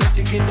key. Let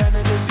you get down to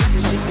the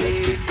business she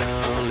did.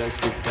 Let's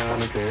get down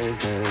to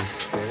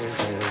business.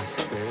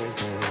 Business,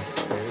 business,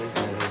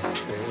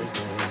 business,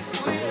 business,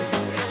 business.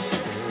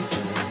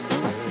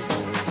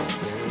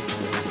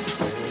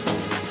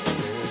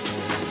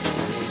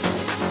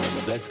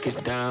 Let's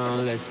get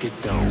down, let's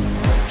get down.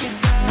 Let's get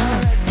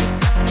down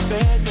to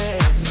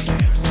business.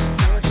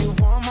 Give you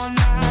one more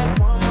night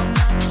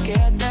to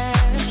get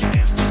this.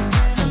 It's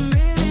been a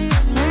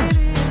million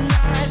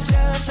nights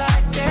just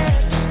like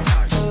this.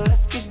 So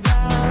let's get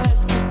down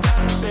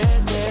to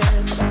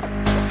business.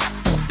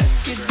 Let's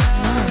get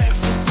down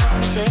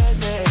to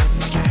business.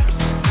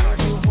 Give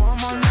you one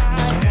more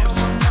night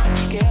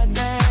to get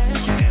this.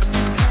 It's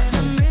been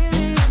a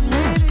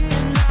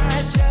million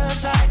nights just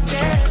like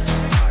this.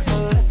 So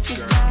let's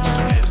get down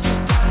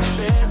to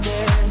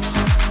business.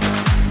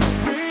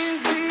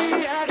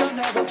 Breezy, I don't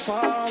ever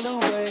fall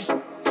away.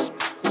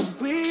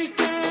 We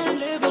can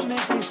live and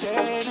make me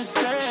stay the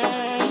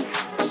same.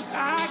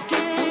 I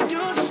can't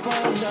do this for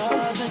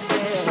another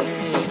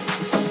day.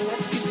 So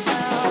let's get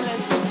down to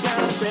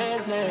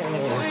business.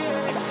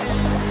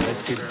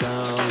 Let's get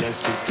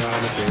down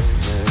to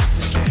business.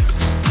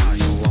 Give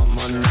you one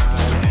more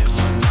night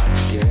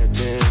to get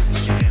this.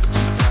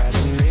 We've had a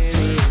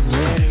million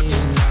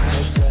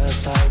nights just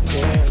like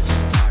this.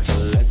 So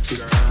let's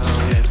get down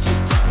to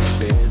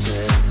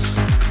business.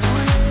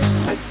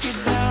 Let's get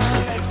down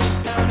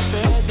to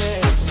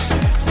business.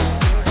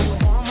 Give you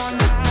one more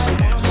night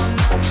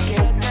to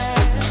get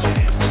this.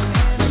 It's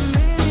been a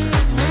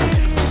million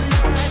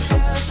nights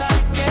just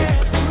like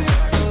this.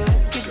 So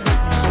let's get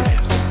down to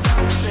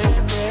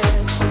business.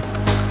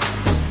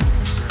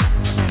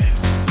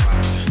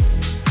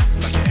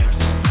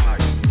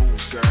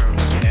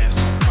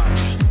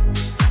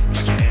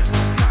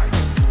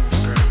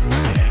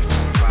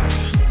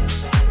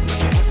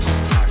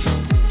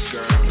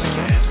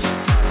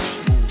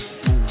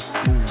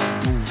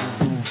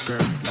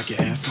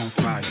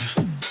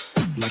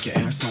 Like your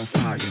ass on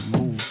fire,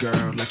 move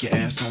girl, like your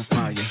ass on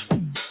fire.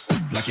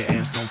 Like your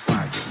ass on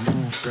fire,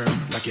 move girl,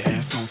 like your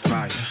ass on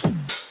fire.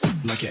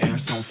 Like your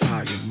ass on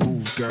fire,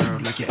 move girl,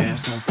 like your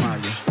ass on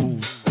fire.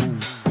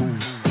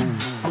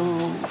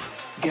 Move,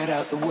 get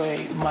out the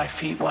way, my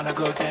feet wanna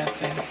go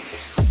dancing.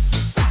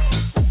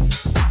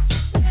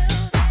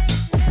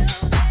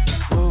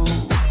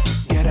 Move,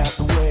 get out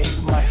the way,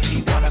 my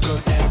feet wanna go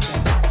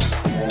dancing.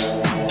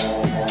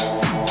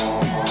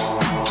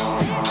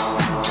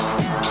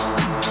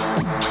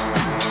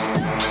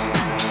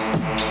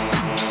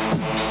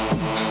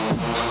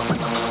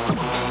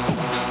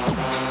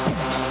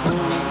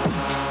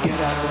 Get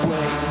out the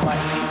way, my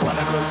feet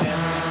wanna go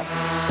dancing.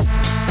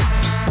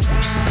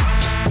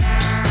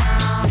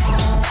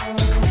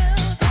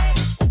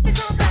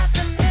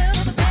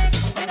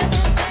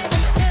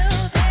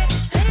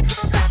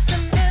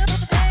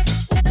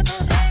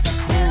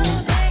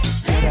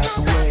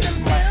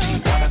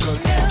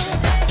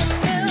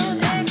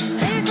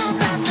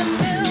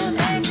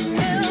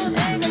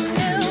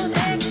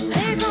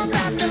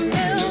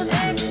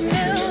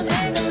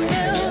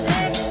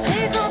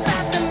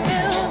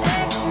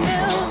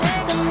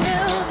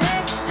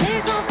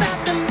 Please don't stop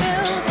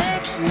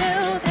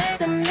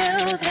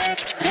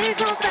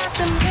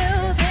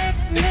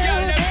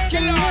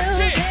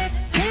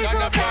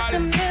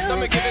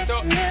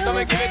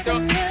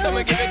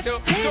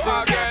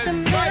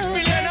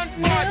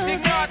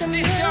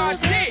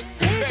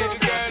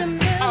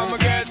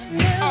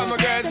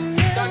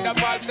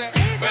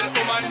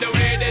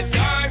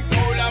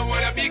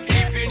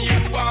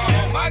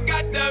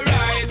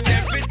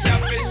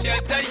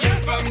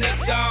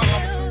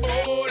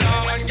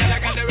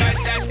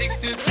tactics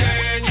to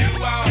turn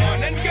you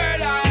on. And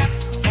girl, I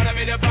wanna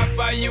be the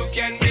papa, you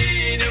can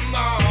be the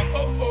mom.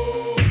 Oh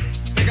oh.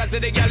 Because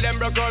the girl them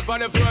broke out on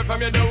the floor.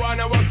 From you don't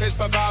wanna work this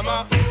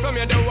performer. From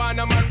you don't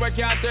wanna man where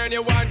can't turn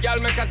you on. Girl,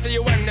 make I see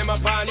you when them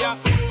upon ya.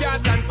 Can't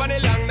stand for the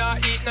long, nah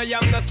eat no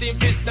yam, no steamed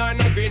fish, no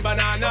green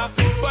banana.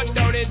 But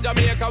down in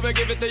Jamaica we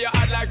give it to you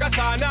hot like a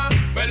sauna.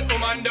 Well,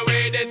 on the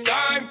way the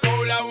time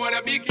cold, I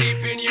wanna be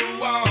keeping you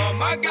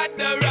warm. I got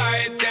the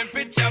right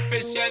temperature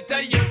for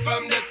shelter you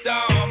from the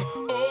storm.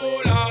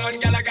 Hold on,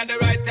 girl, I got the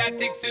right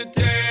tactics to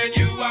turn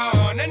you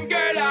on. And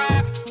girl,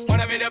 I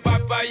wanna be the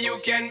papa,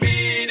 you can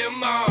be the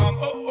mom.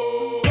 Oh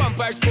oh,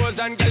 bumper expose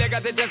and girl, you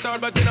got the chest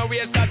out, but you know we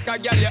out, cause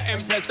girl, you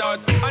impressed out.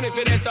 And if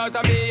it is out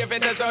of me, if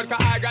it is out,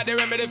 cause I got the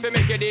remedy for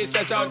make you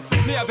de-stress out.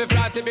 Me have a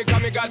flat to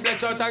become me God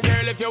bless out. And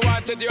girl, if you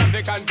want it, you have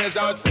to confess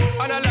out.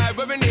 And a life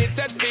where we need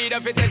set speed,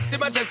 if it is to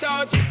my chest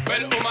out.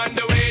 Well, on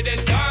the way the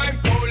time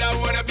cold, I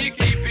wanna be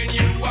keeping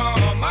you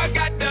warm. I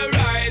got the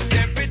right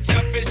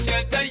temperature for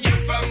shelter you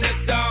from the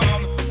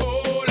storm.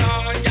 Hold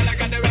on, girl, I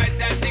got the right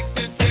tactics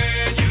to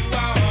turn you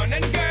on.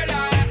 And girl,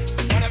 I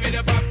wanna be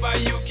the papa,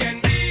 you can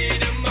be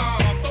the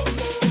mom. Oh,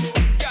 oh.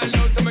 Girl,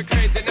 know some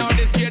crazy now.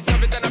 This straight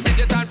love it and a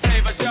fidget and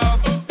flavor show.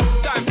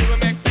 Time to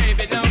make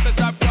baby now. So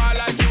stop call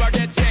like you, I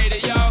get shady,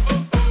 yo.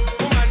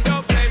 Woman,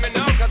 don't blame me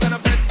now, cause I'm a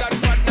friends and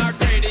what not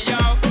greedy, yo.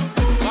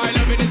 My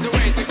loving is the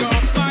way to go.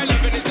 My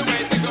loving is the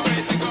way to go,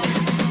 way to go.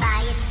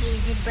 Buy it,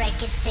 use it, break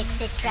it,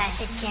 fix it,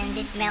 trash it, change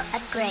it, melt,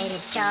 upgrade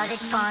it, chart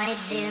it, point it,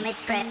 zoom it,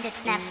 press it,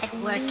 snap it,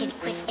 work it,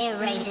 quick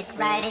erase it,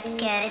 write it,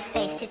 cut it,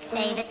 paste it,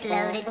 save it,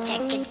 load it,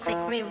 check it, quick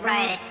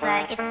rewrite it,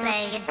 plug it,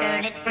 play it,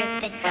 burn it,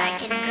 rip it,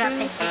 drag it, drop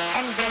it, zip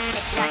and zip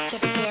it, lock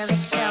it, fill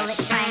it, call it,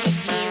 find it,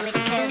 view it,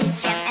 code it,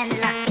 jump and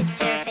lock it,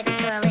 surf it,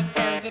 scroll it,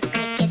 pose it,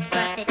 click it,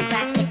 cross it,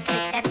 crack it,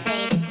 twitch,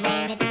 update it,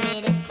 name it,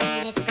 read it,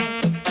 tune it,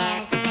 print it,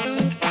 scan it, send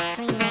it, fax,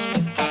 rename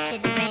it, touch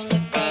it, bring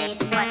it, pay it,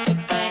 watch it,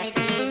 turn it,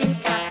 leave it,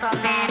 start,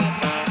 format it.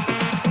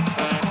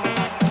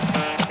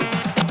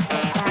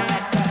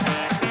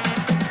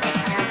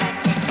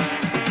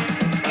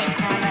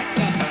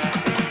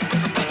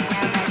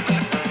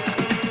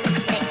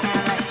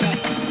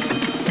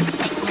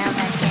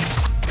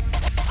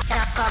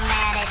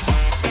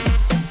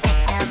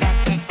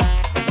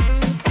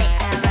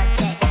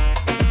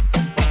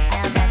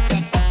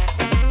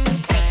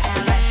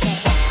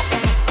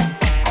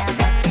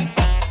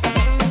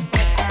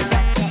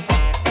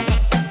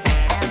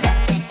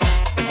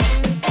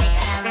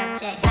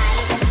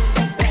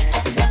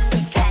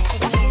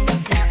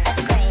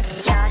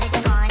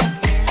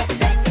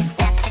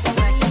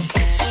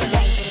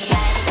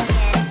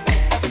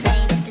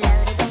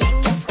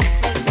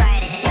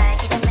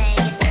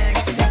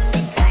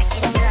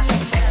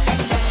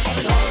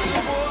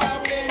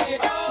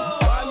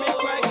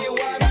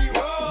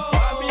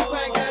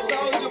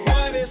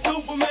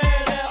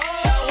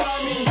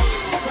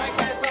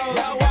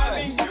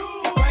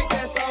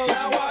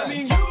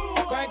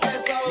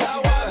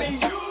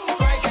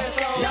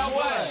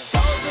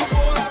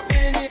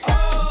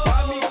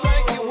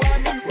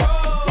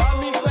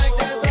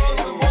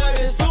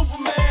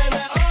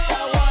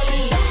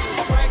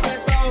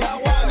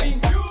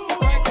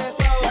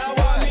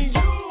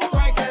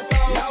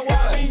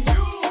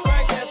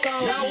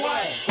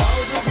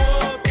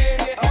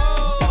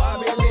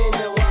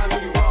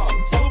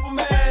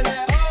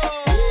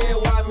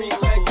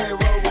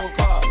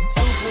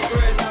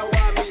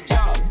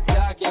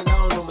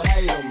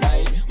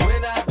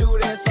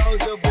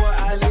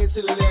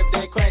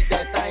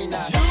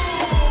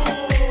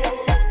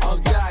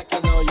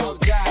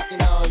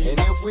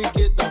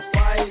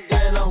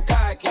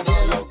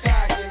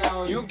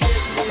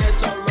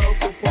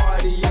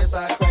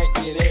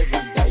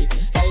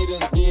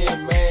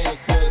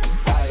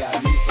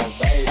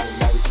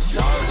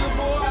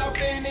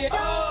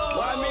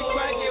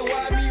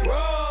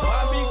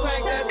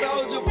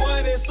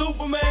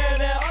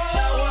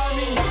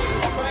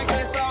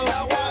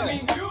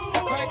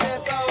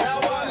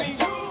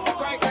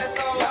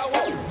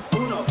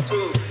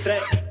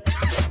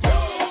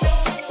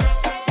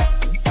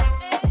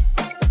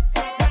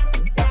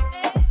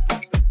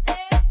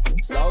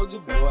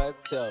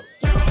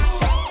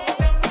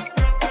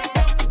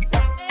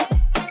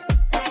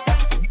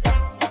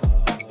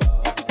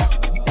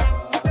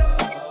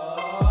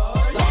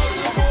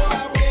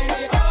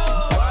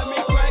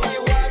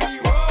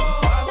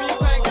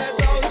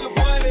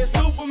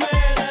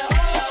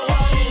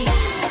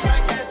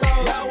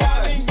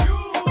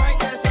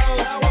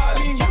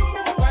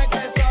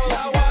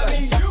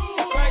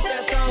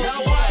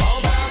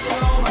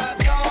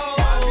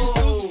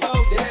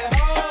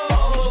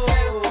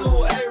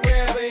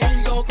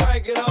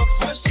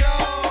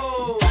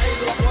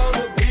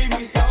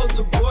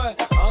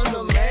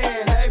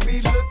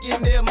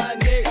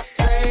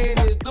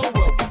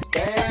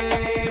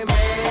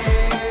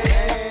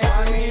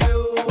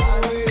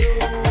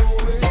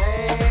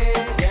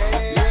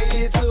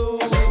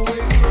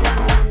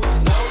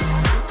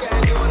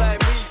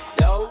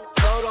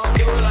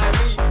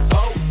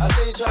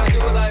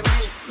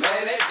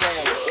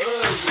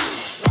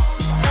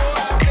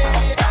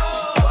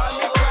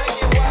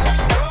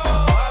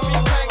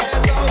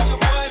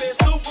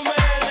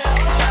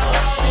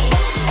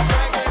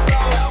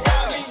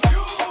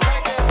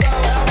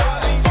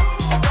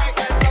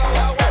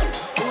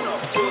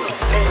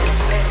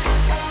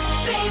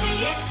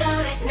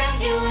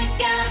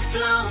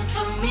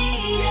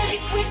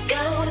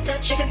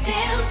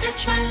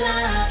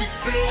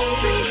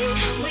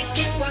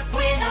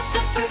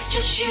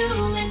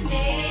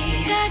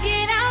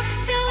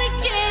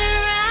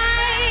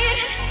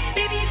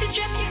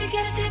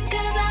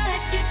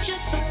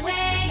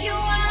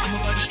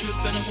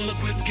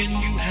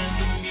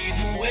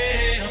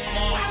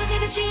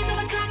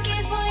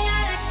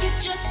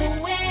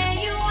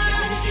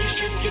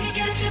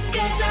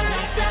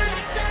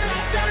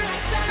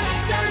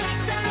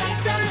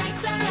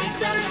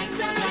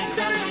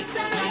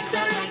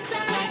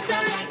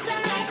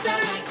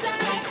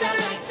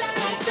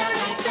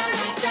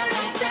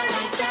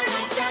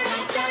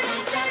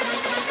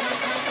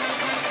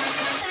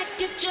 Like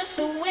you just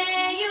the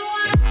way you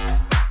are.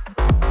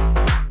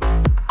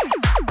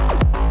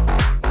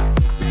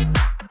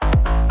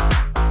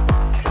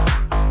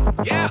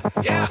 Yeah,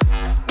 yeah.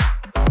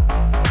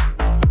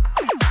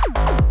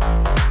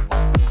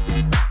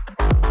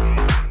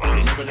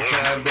 Remember the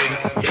time, baby.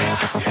 Yeah,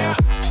 yeah.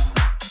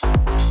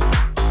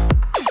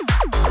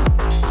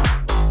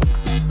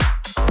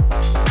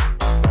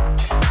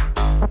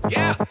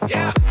 Yeah,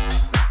 yeah.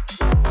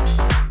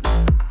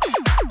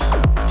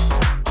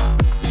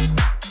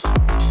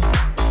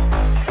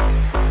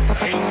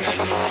 I ain't got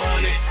no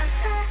money.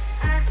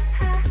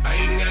 I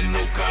ain't got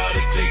no car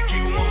to take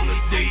you on a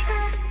date.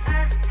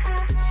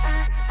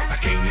 I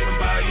can't even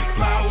buy you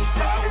flowers,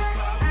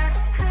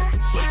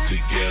 but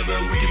together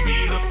we can be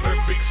the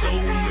perfect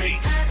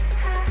soulmates.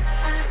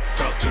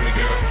 Talk to me,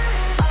 girl.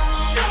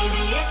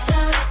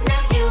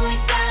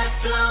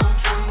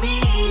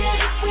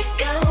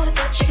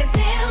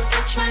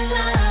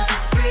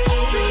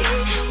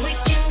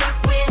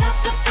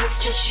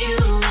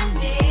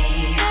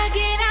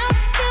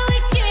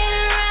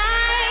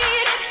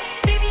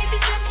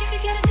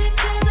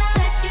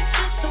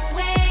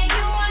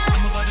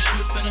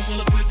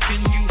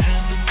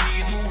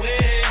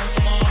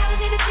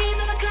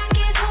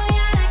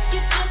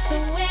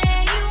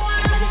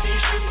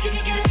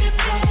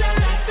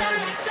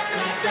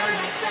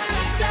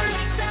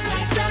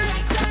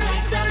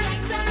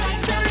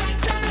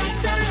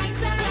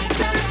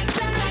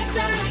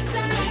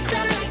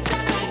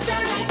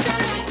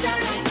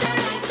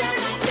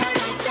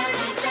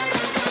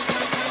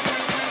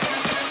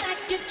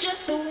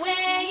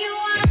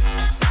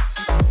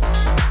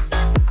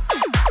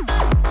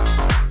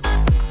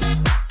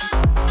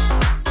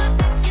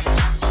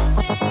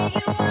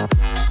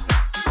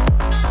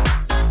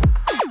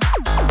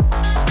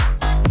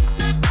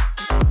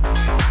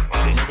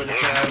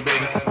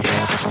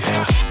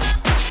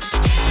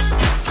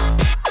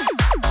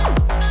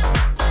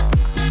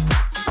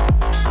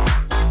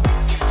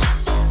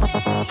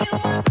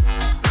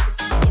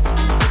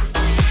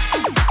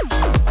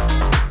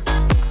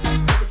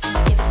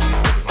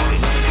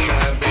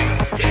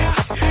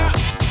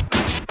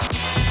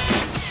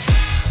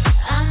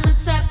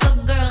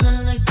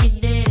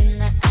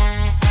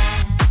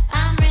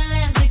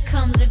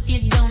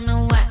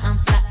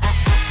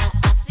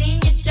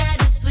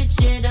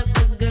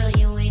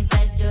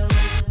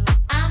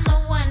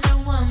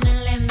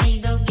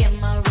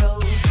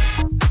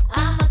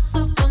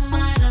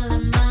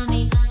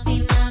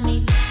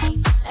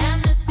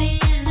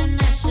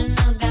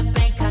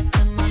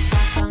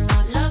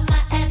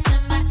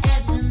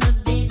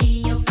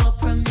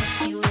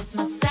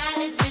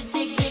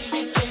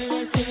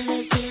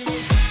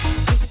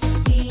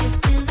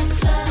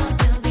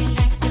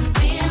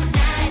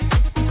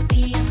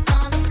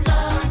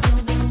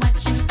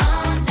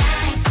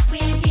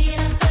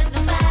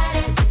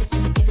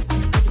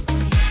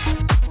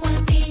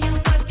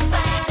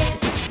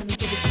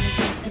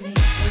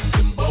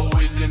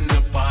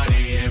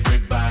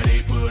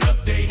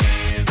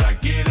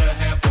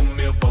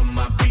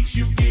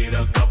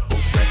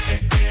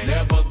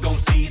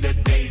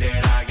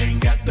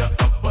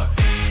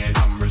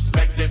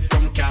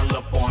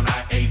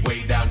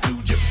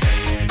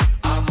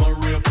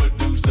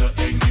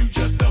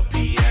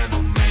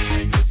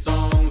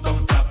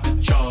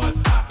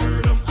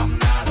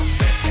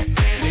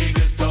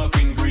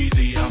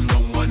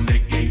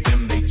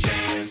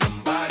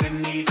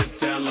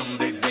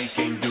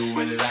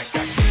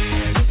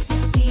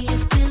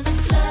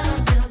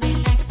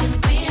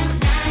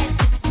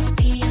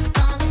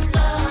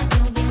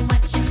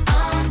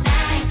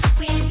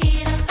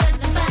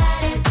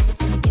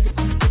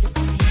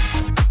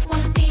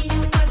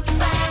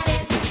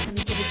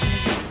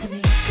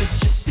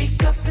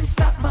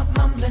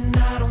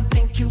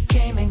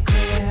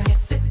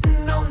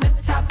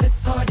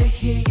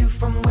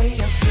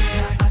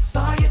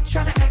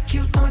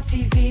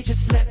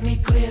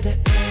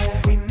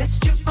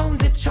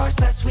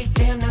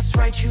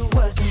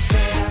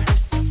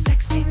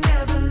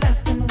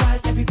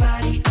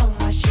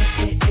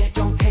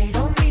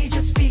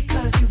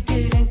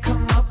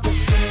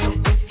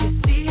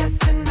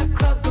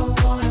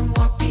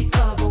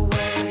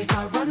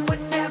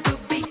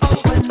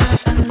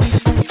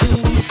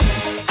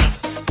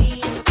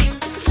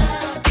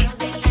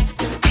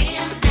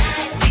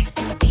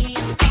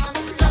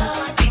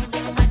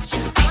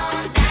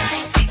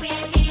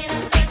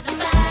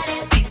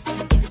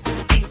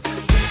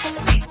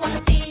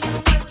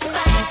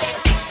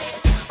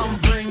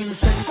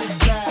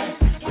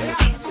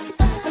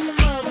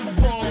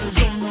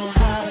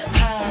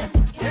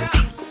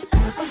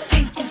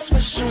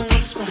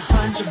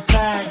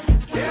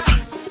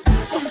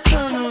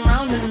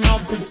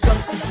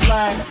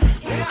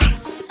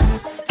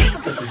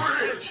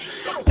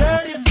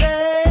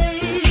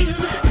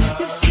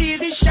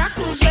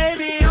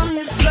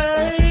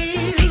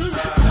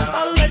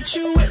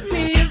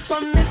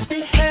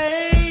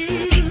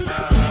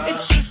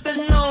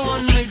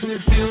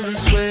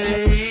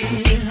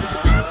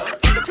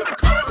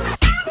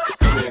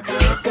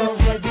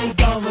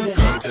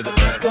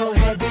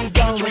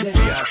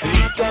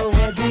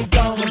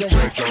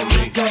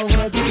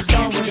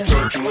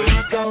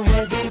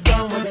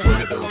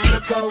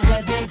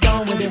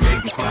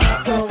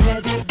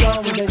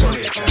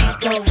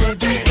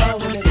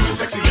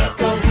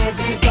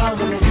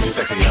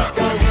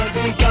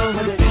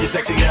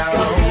 sexy out.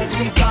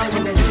 Get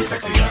your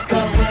sexy out. Get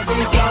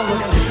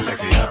your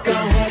sexy out. Get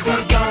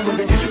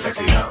your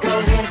sexy out.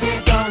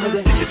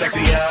 Get your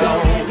sexy out.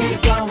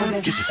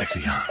 Get your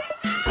sexy out.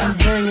 I'm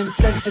bringing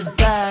sexy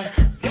back.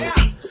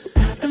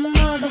 The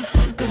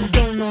motherfuckers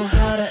don't know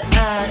how to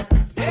act.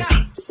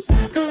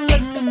 Don't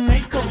let me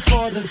make up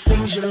for the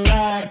things you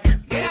lack.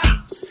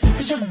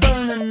 Cause you're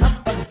burning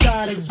up, I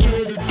gotta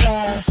get it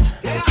fast.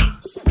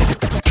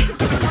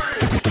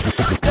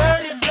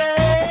 Dirty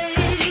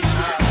babe,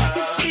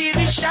 you see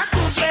these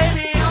shackles,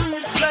 baby, I'm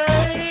your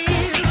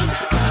slave.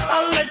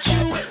 I'll let you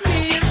whip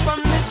me if I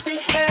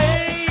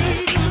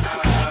misbehave.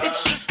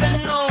 It's just that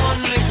no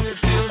one makes me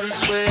feel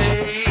this way.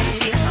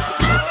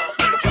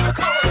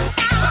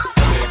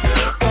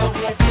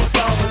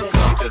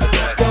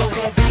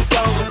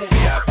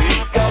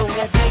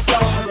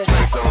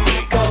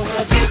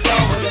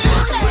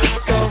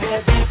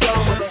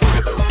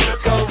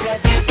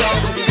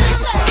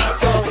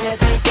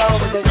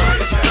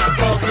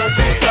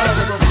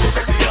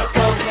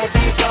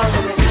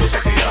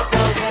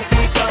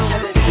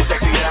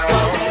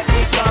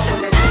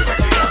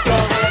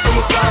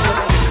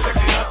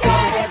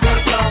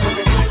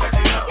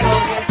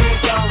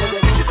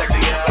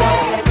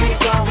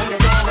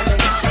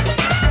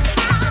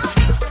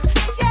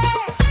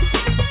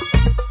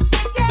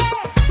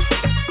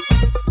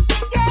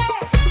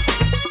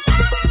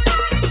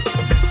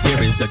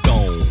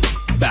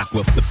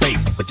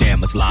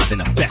 Live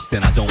in effect,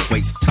 and I don't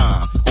waste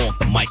time on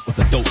the mic with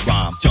a dope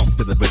rhyme. Jump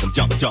to the rhythm,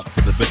 jump to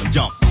the rhythm,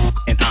 jump.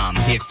 And I'm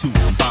here to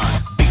combine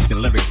beats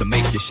and lyrics to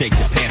make you shake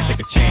your pants,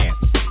 take a chance.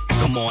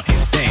 Come on and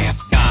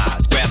dance,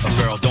 guys. Grab a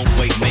girl, don't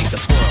wait, make a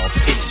twirl.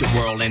 It's your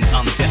world, and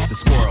I'm just a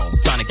squirrel.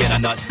 Trying to get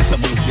a nut to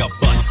move your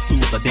butt to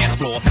the dance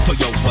floor. So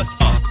yo, what's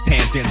up?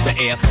 Hands in the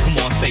air. Come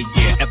on, say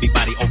yeah.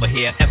 Everybody over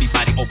here,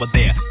 everybody over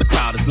there. The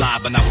crowd is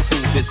live, and I will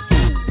fool this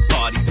fool.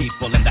 Party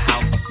people in the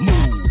house,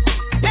 move.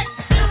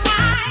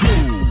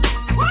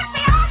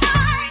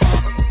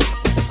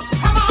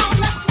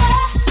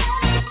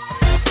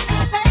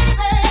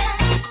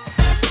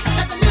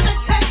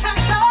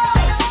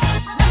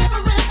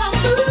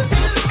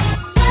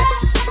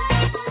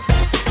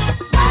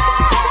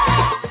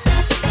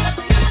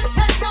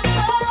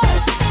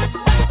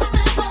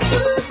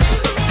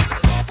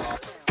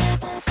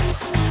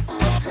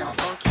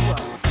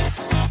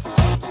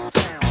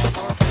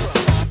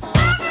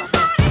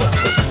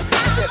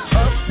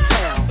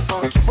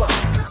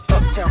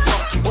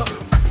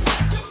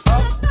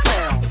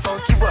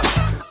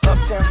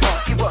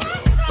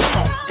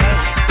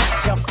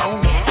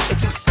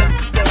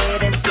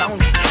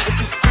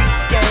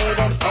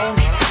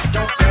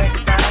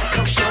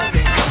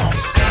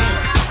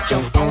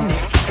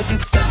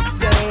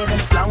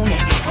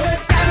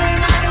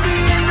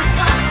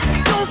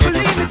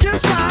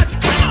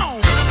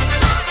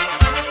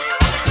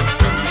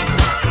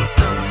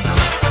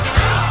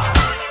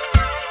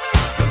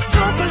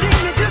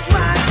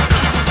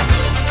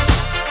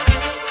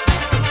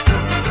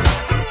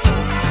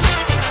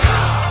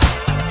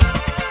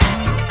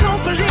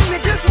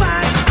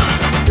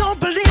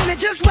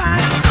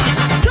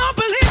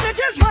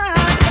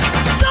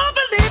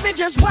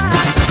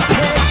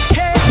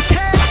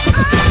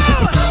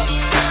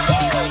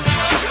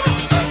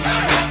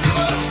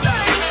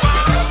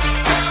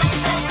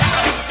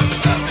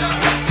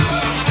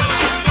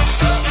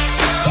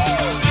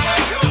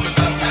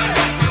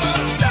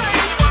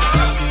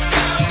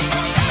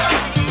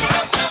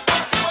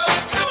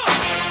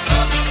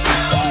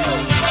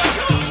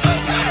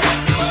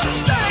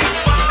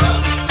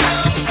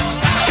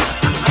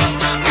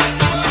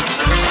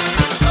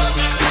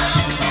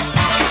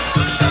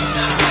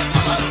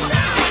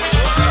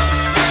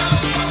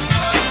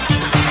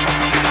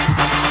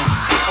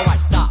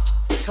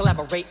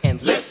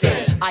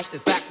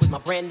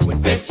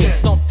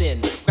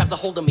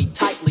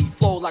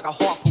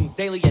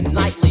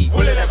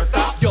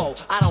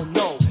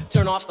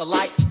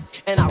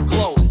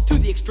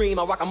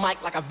 I rock a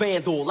mic like a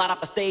vandal. Light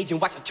up a stage and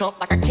wax a chump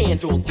like a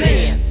candle.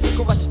 Dance,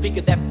 crush a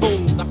speaker that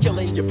booms. I'm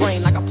killing your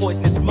brain like a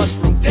poisonous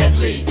mushroom.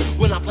 Deadly,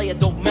 when I play a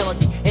dope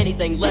melody.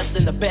 Anything less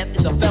than the best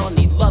is a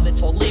felony. Love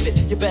it or leave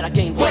it, you better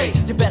gain weight.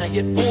 You better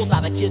hit bullseye,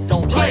 the kid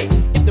don't play.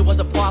 If there was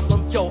a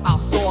problem, yo, I'll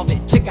solve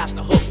it. Check out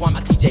the hook while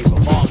my DJ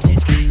revolves it.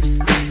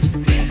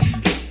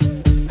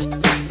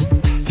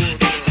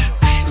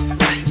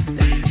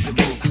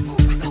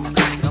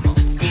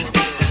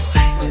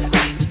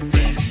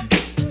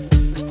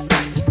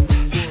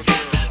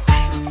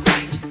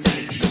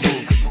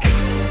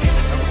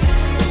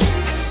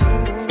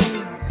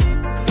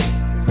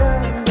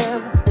 Love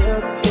never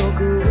felt so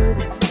good.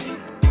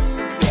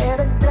 Can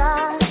I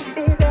die?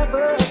 It never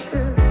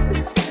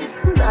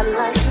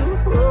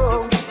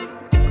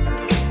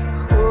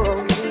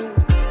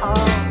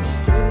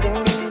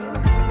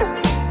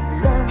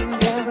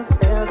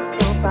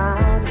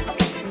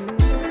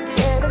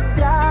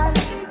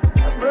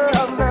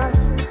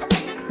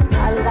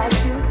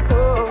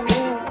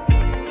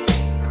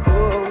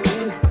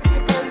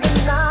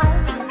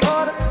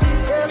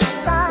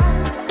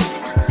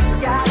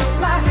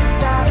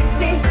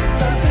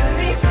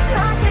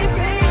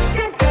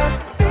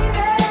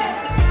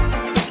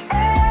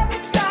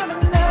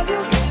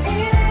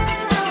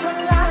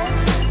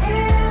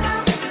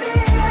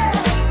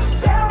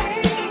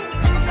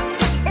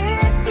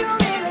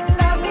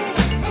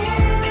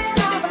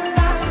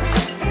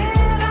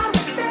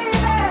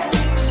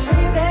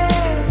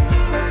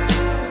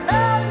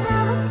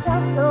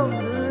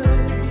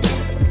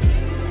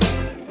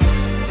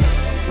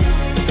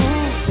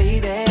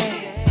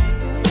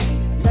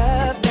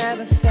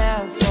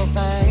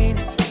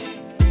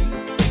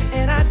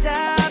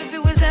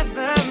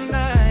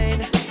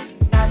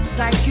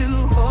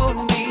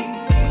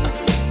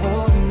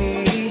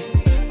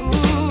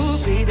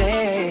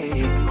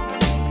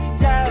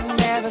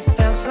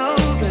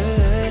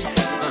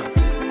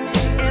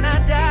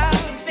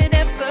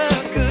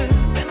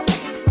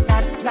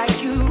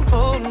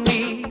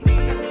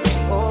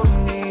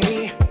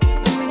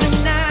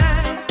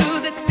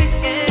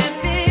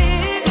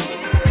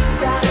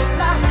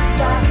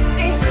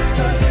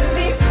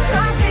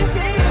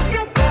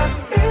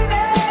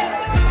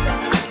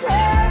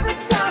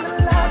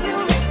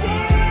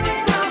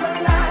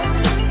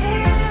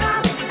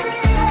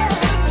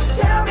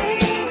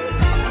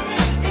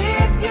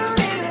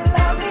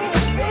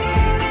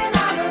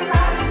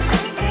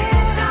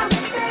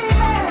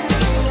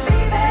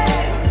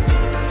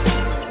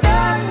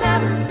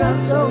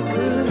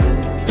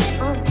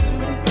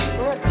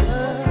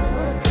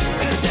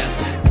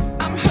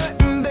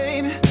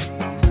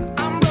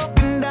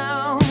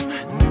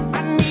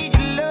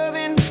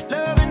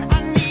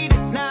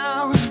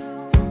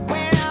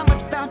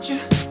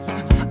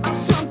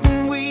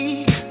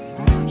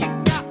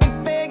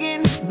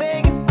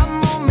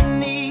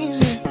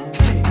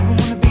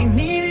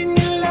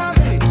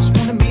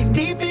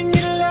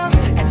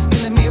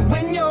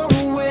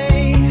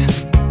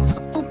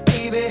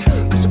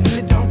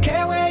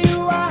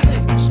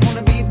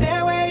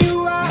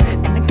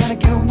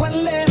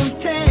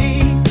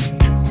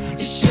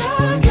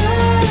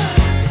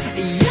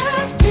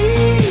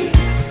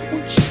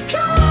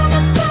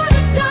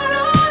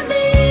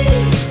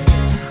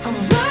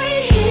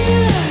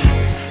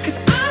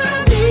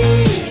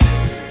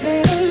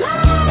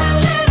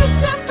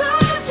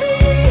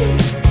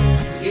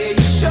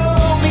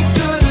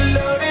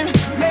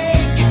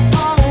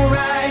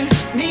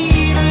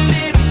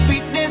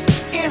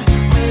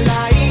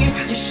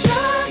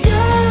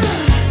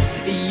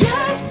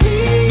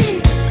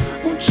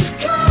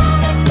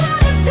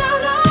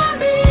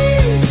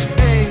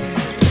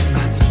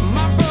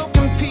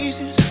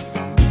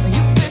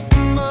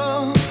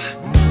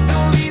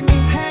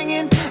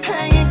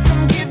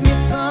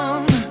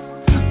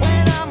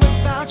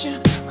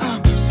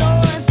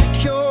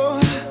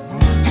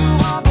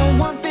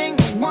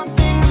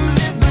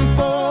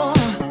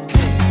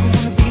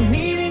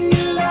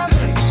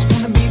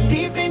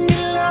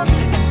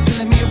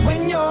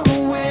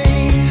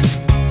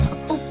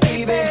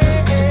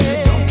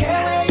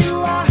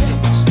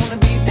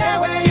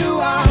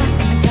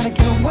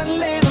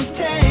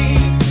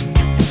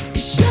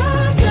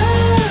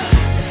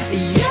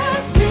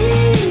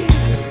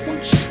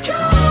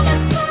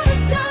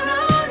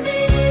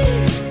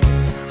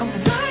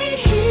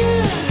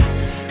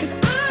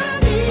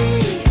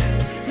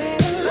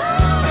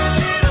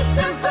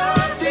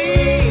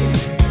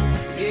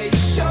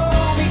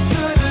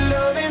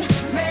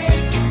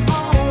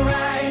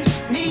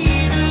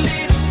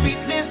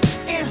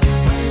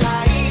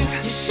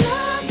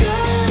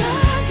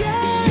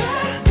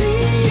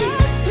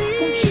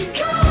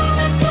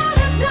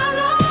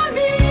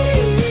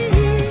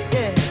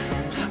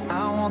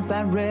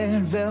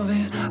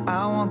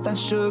that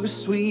sugar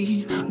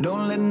sweet.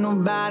 Don't let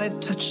nobody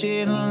touch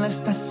it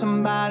unless that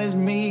somebody's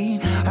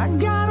me. I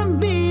gotta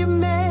be a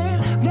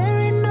man, there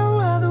ain't no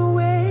other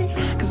way.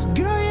 Cause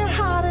girl, you're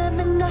hotter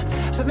than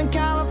a Southern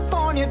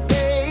California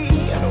day.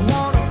 I don't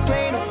wanna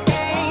play no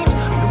games,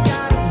 you don't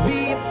gotta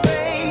be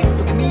afraid.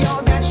 Don't give me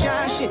all that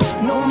shy shit,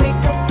 no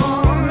makeup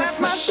on, that's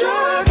my sugar.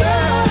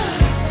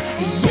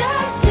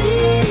 Yes,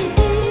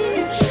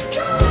 please,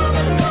 come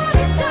and put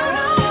it down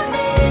on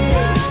me.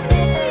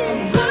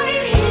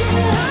 Right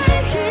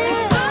here, 'cause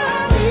I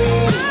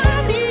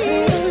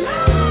need a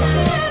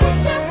little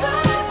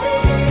sympathy.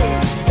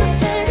 So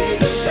baby,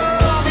 show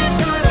me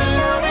good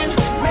loving,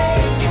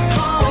 make it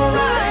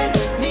alright.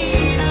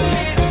 Need a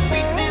little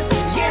sweetness,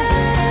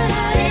 yeah,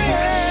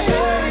 life.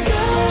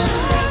 Sugar,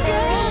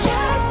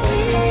 yes,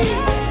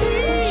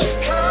 please,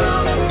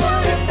 come and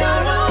put it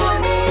down on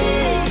me.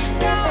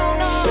 Down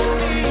on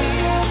me.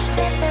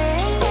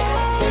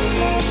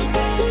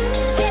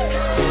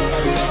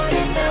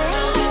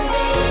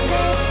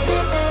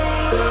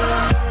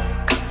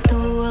 The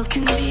world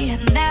can be a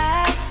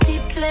nasty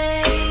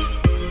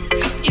place.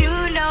 You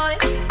know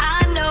it, I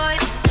know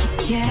it,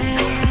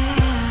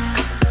 yeah.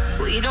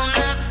 We don't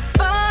have to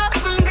fall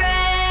from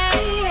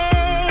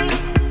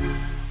grace.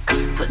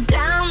 Put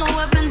down the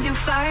weapons you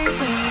fight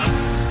with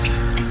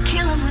and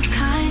kill 'em with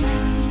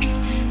kindness.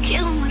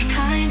 Kill 'em with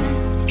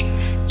kindness.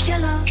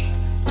 Kill 'em,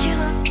 kill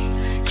 'em,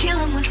 kill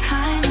 'em with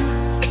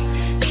kindness.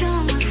 Kill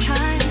 'em with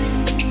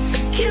kindness.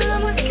 Kill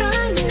 'em with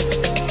kindness.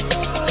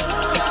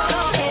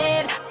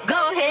 Go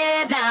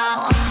ahead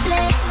now.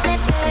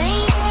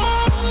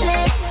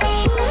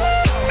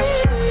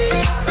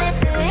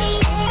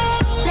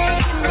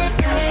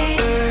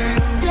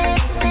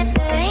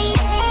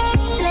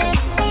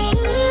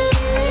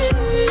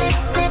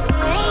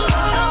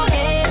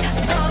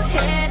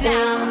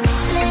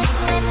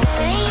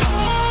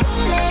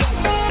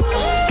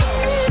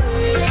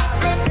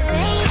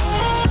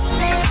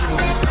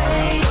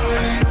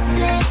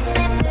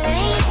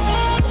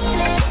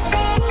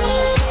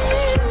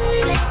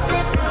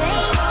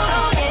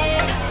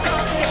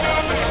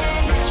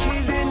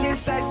 She's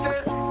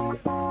indecisive,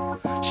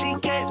 she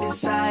can't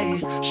decide.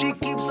 She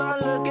keeps on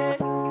looking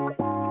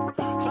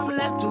from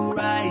left to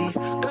right.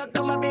 Girl,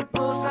 come a bit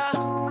closer,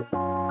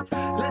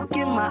 look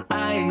in my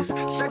eyes.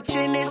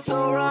 Searching is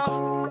so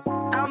wrong,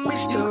 I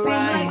missed the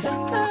right.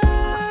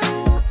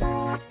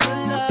 To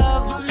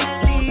love 'em and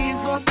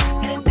leave 'em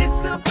and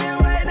disappear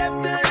right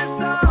after the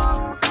song.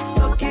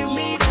 So give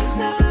me the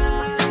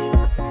night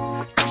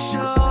to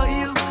show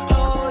you,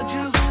 hold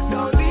you.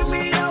 Don't leave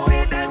me out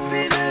here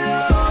dancing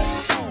alone.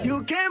 You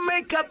can't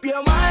make up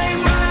your mind,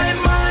 mind,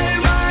 mind,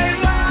 mind,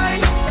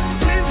 mind.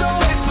 Please don't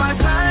waste my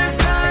time,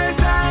 time,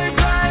 time,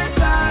 time,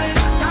 time.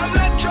 I'm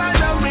not trying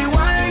to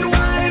rewind,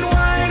 wind,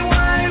 wind,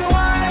 wind,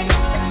 wind.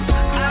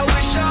 I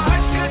wish our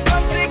hearts could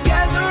come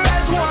together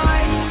as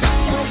one.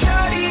 Well,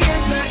 Shawty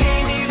is a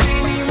eeny,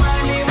 meeny,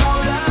 miny, mo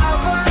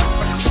lover.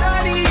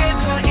 Shawty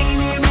is a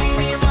eeny,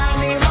 meeny,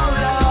 miny, mo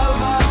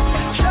lover.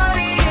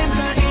 Shawty is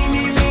a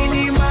eeny,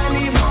 meeny,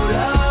 miny, mo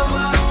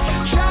lover.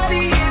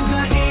 Shawty is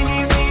a eeny,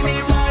 meeny,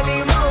 miny,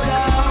 mo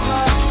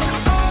lover.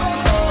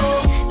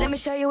 Let me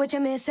show you what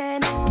you're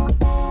missing.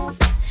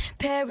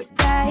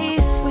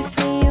 Paradise. With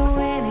me, you're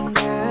winning,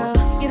 girl.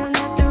 You don't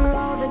have to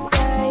roll the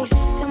dice.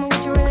 Tell me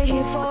what you're really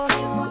here for.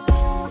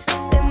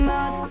 Them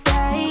other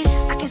guys,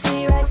 I can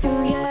see right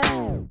through you.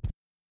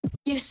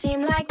 You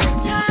seem like the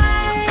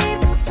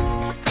type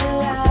to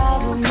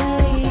love 'em and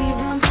leave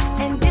 'em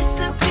and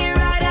disappear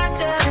right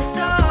after the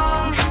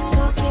song.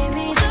 So give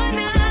me the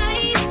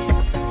night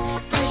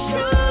to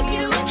show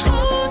you and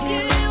hold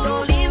you.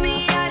 Don't leave me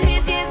out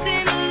here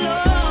dancing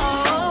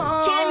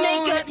alone. Can't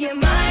make up your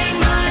mind,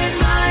 mind,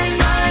 mind,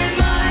 mind,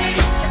 mind.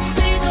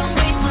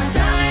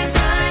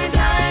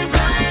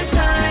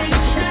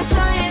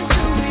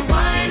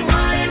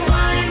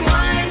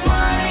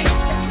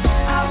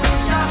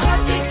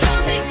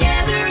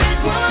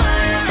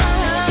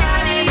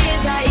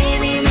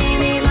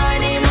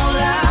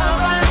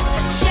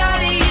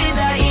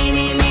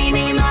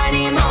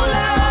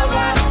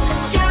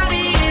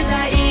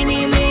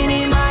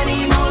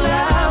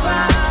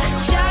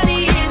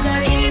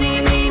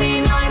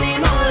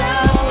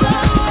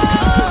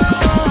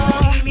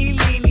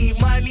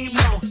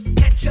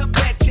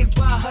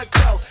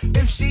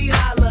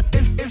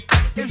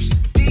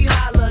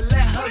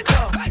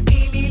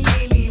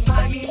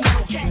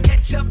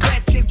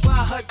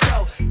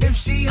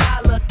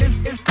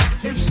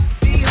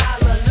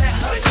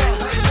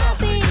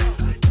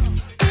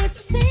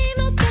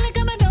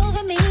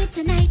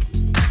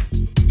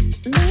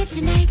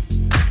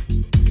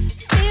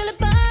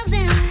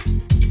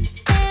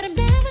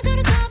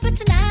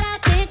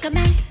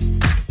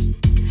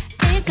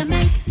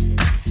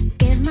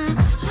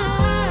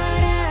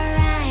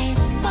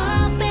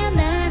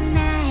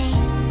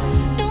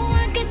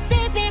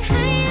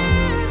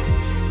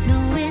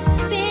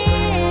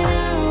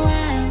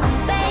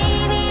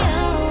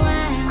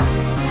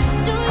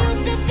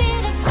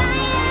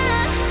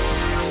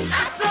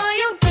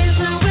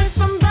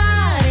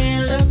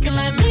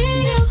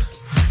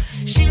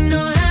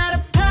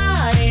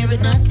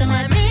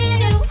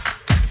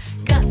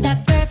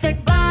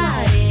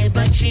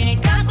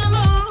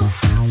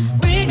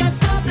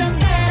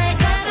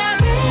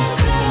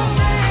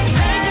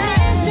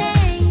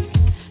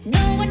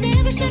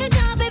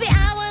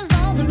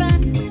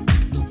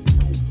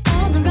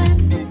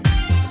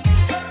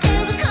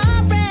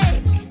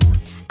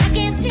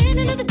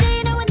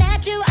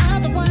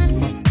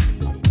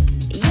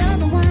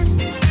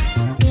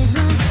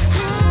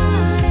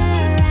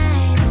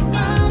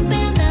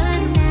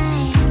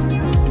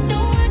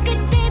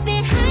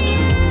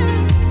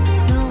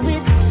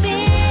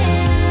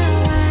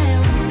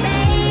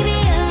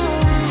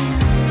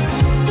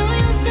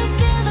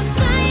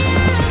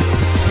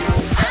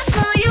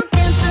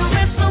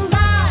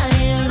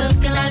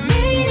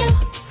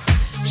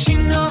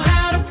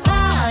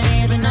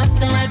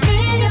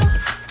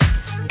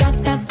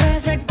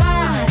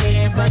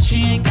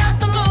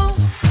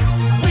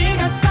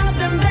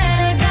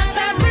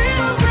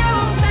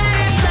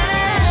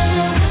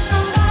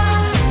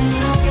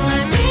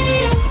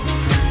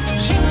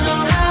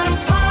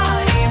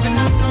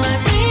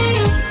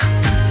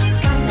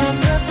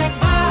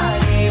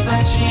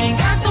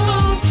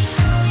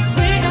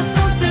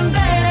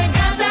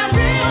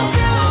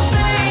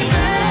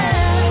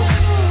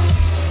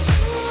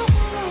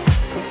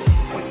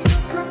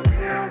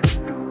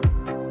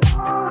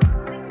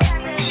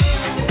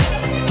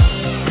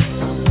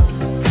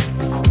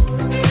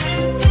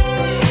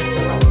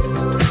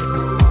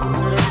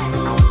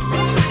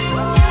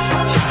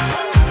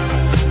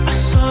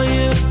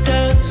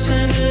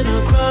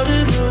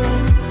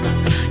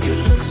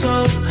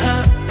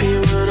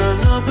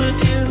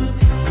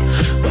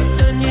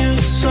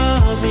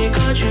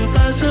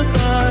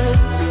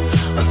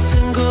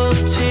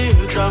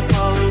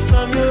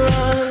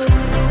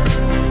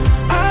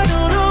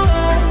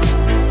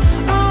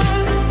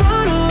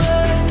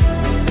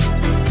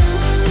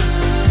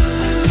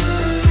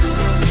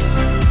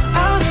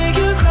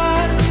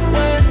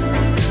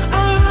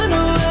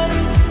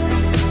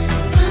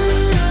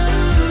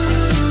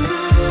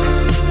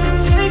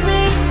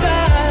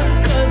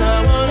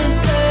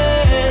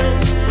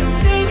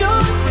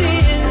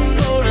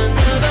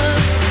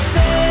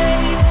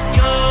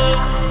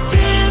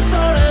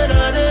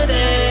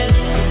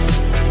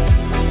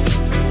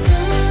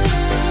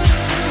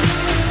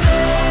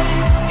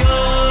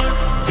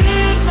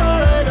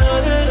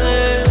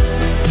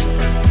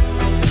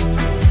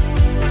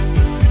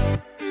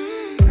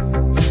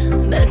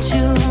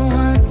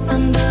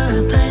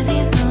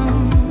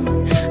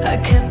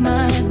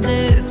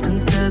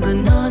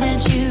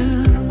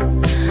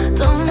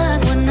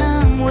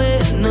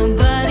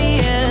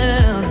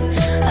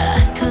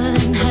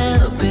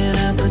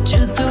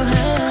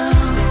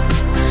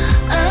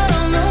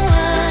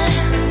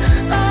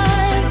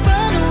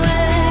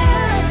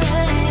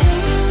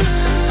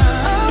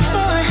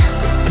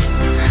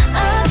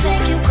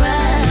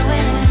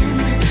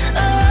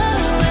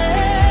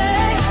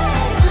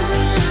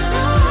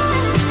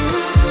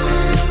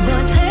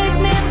 Boy, take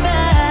me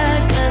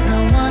back, 'cause I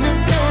wanna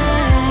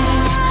stay.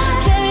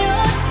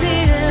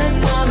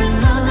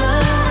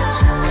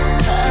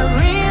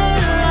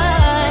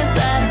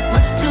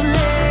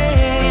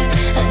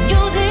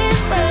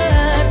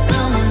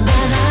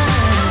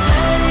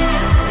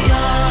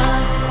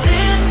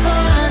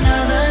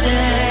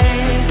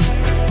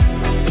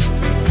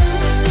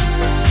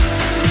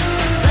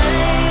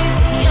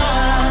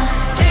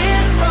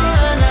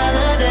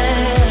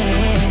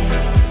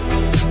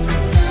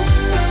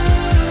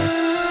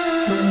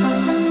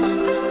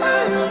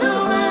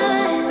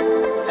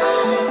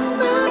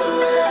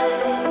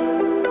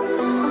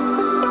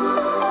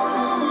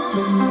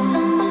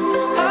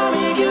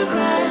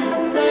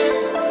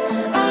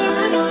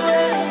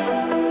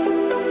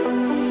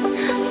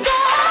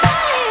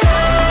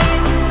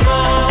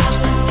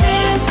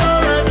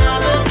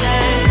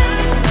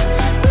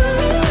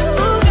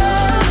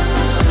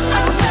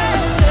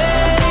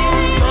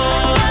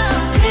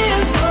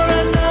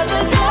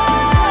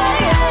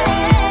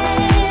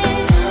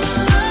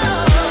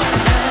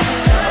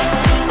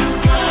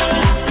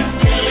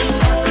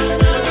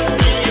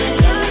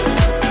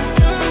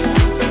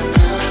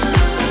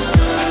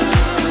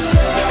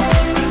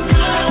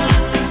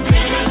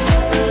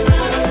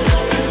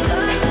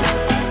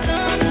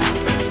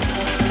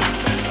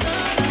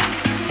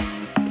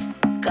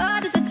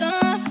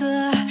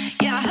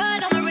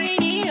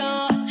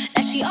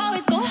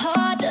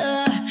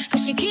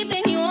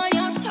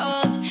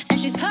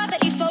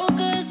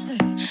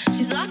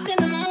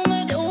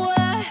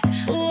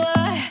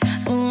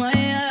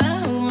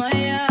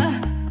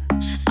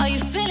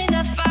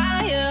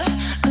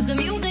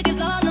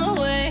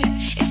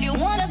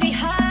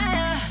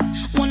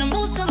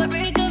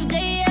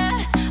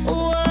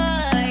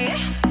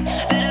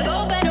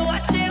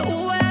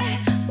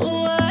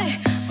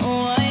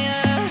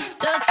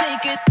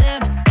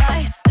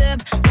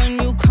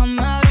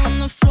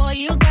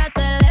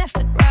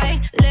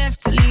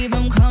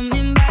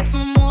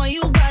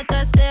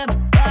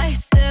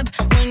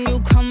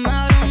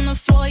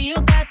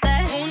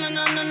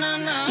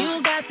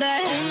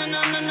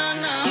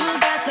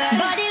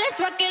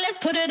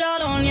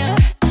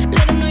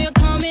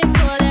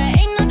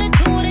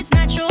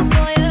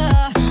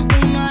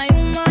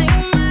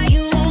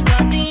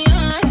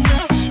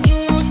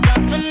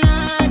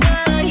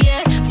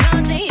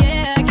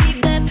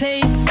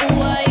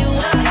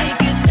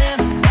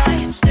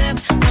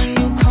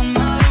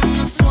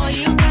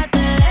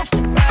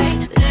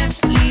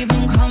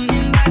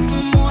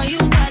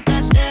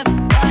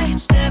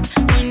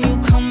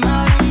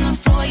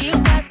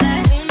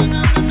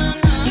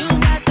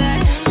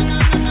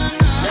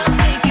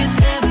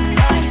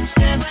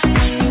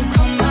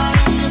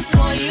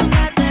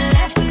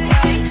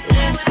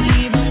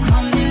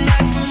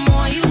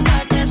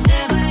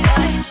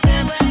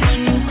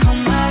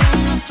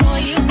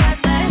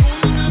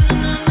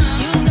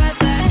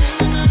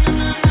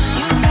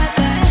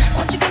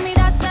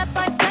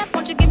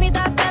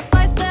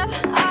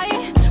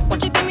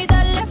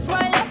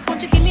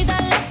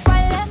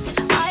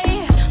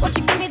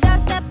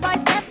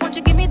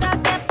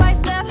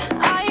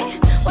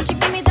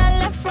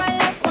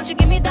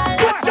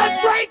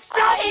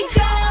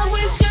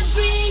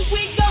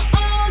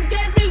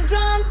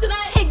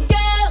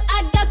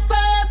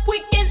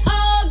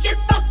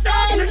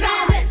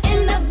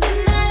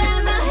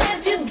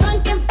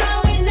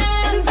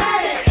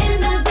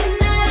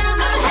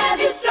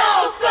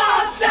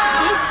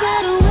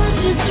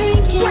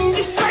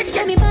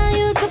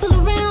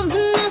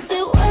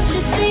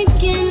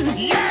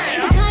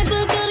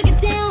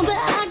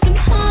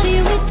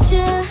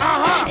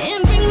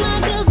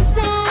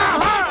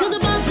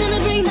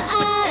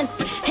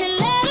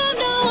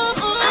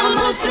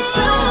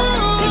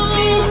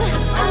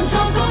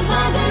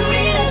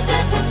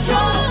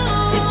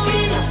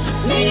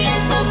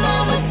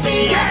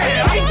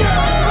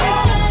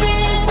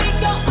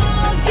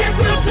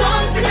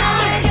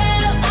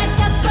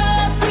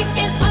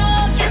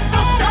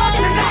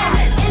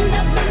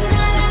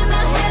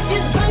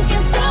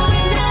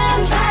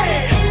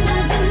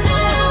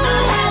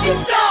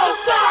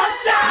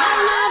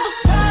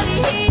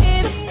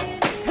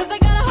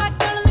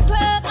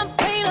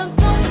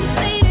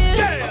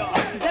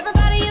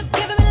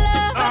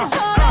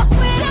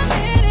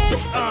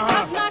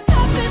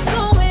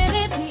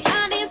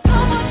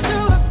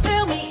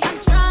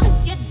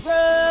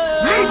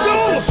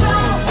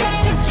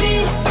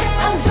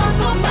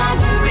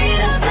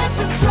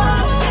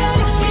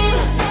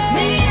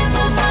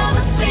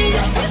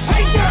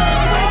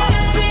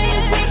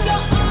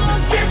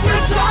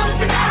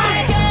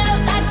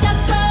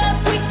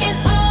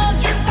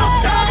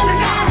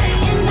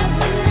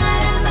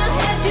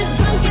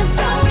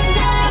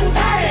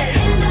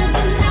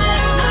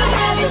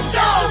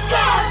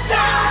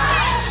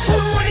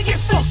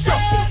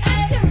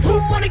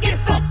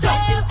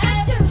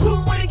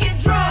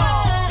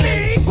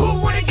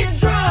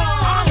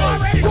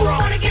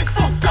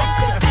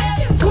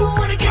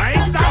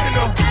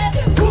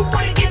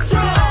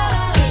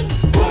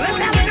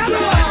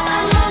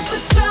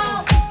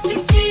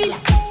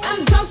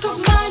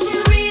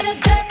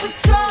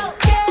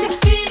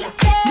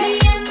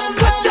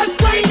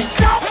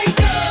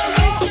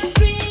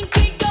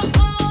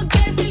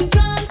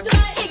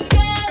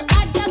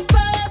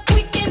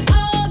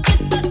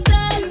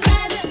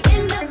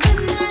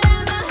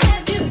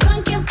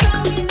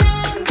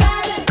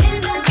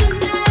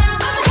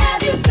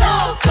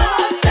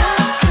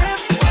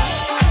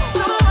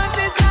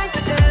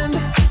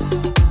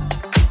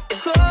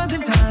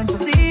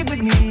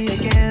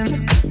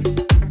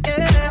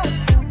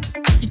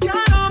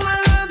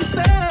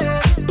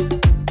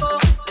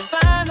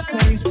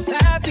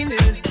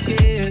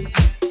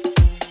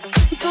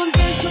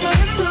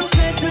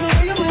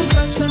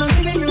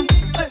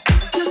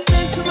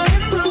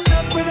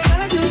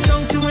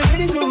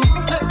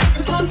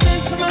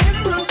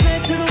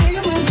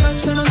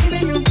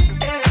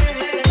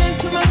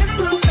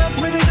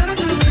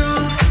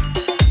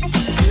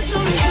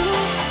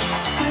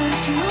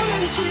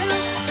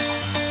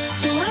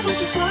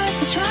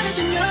 try to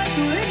deny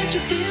the way that you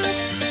feel.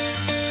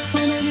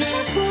 Oh, baby,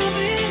 can't fool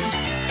me.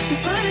 Your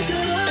body's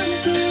gonna run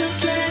through the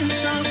place.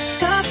 So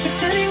stop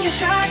pretending you're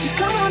shy. Just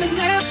come on and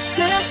dance,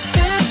 dance,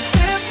 dance,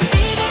 dance.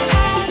 Baby,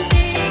 I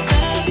think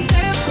of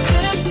dance,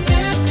 dance,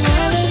 dance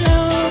all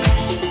alone.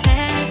 Dance,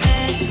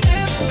 dance,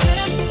 dance,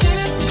 dance,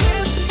 dance.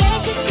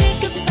 Make you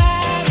think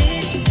about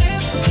it.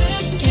 Dance,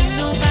 dance. Can't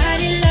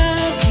nobody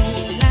love you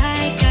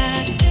like I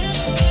do.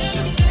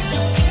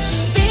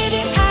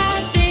 Baby, I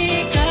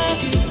think of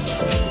you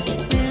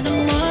when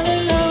I'm all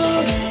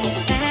alone.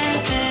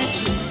 Dance,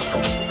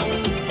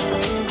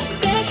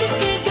 make you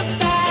think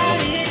about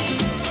it.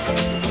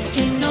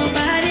 Can't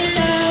nobody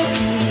love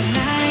you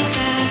like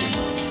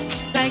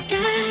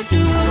I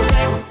do.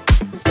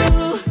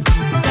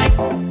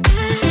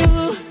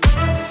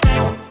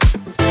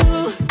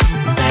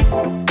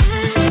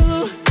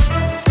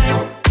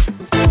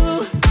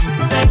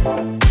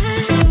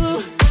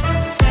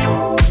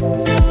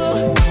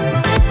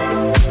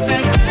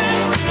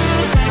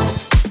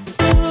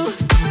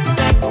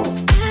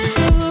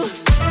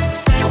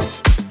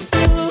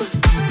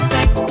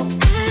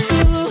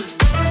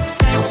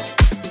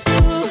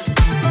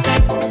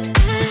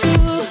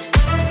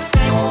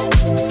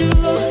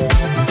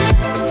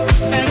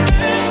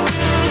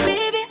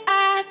 Baby,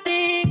 I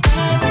think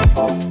of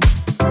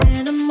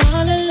when I'm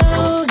all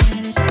alone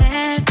and it's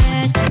sad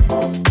past you.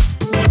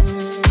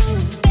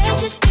 Make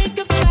you think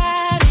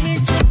about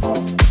it.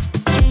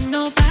 Ain't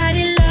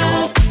nobody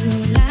love you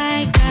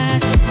like I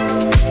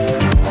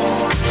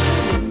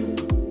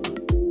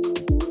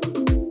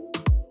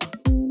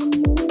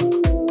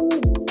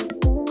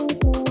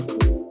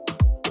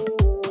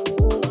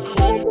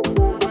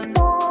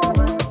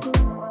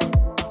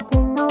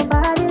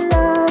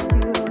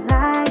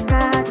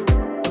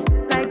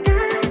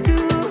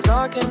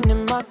Talking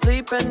in my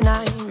sleep at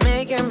night,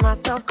 making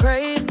myself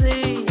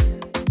crazy.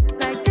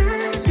 Like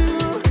I do.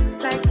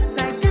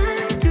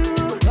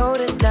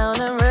 Wrote it down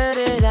and read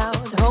it out,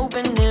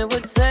 hoping it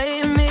would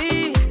save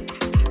me.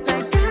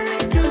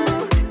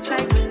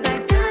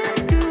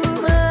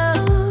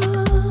 Well,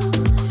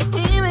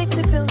 he makes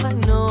me feel like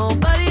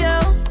nobody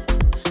else,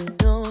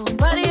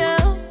 nobody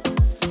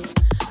else.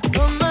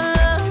 But my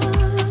love,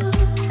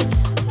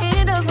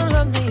 he doesn't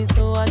love me,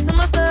 so I tell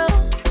myself.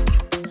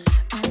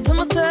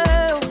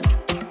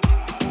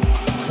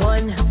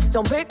 One,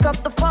 don't pick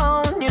up the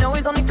phone. You know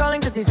he's only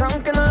calling 'cause he's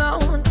drunk and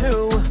alone.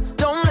 Two,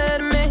 don't let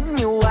him in.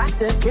 You have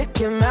to kick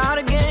him out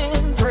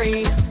again.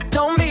 Three,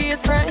 don't be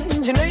his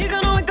friend. You know you're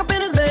gonna wake up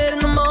in his bed in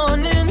the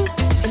morning.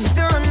 And if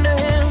you're under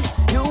him,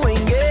 you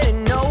ain't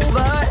getting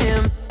over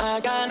him. I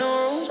got no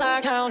rules,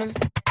 I count him.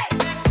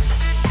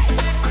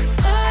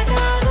 I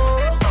got no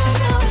rules, I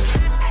count him.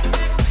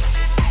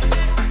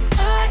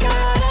 I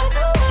gotta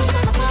do it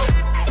for myself.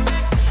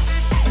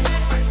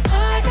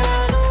 I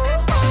got no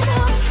rules, I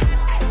count him.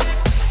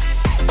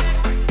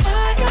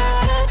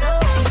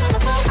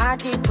 I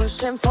keep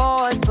pushing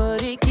forwards,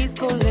 but he keeps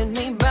pulling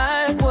me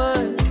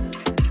backwards.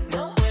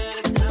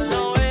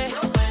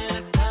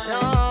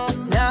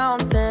 Now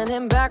I'm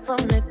standing back from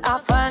it. I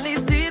finally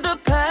see the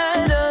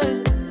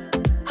pattern.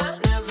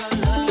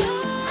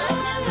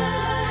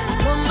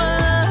 But my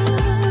love,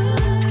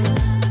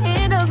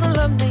 he doesn't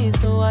love me,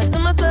 so I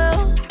tell myself,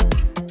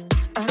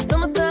 I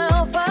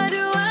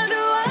do.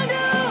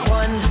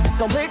 One,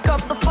 don't pick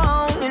up the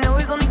phone. You know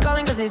he's only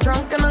calling 'cause he's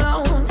drunk and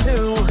alone.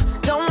 Two,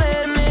 don't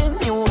let him in.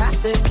 You have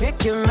to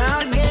kick him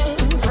out again.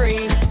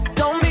 Three,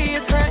 don't be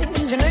his friend.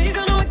 You know you're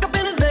gonna wake up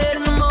in his bed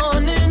in the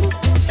morning.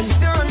 And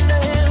if you're under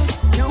him,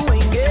 you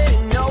ain't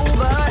getting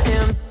over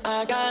him.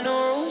 I got no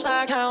rules,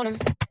 I count him.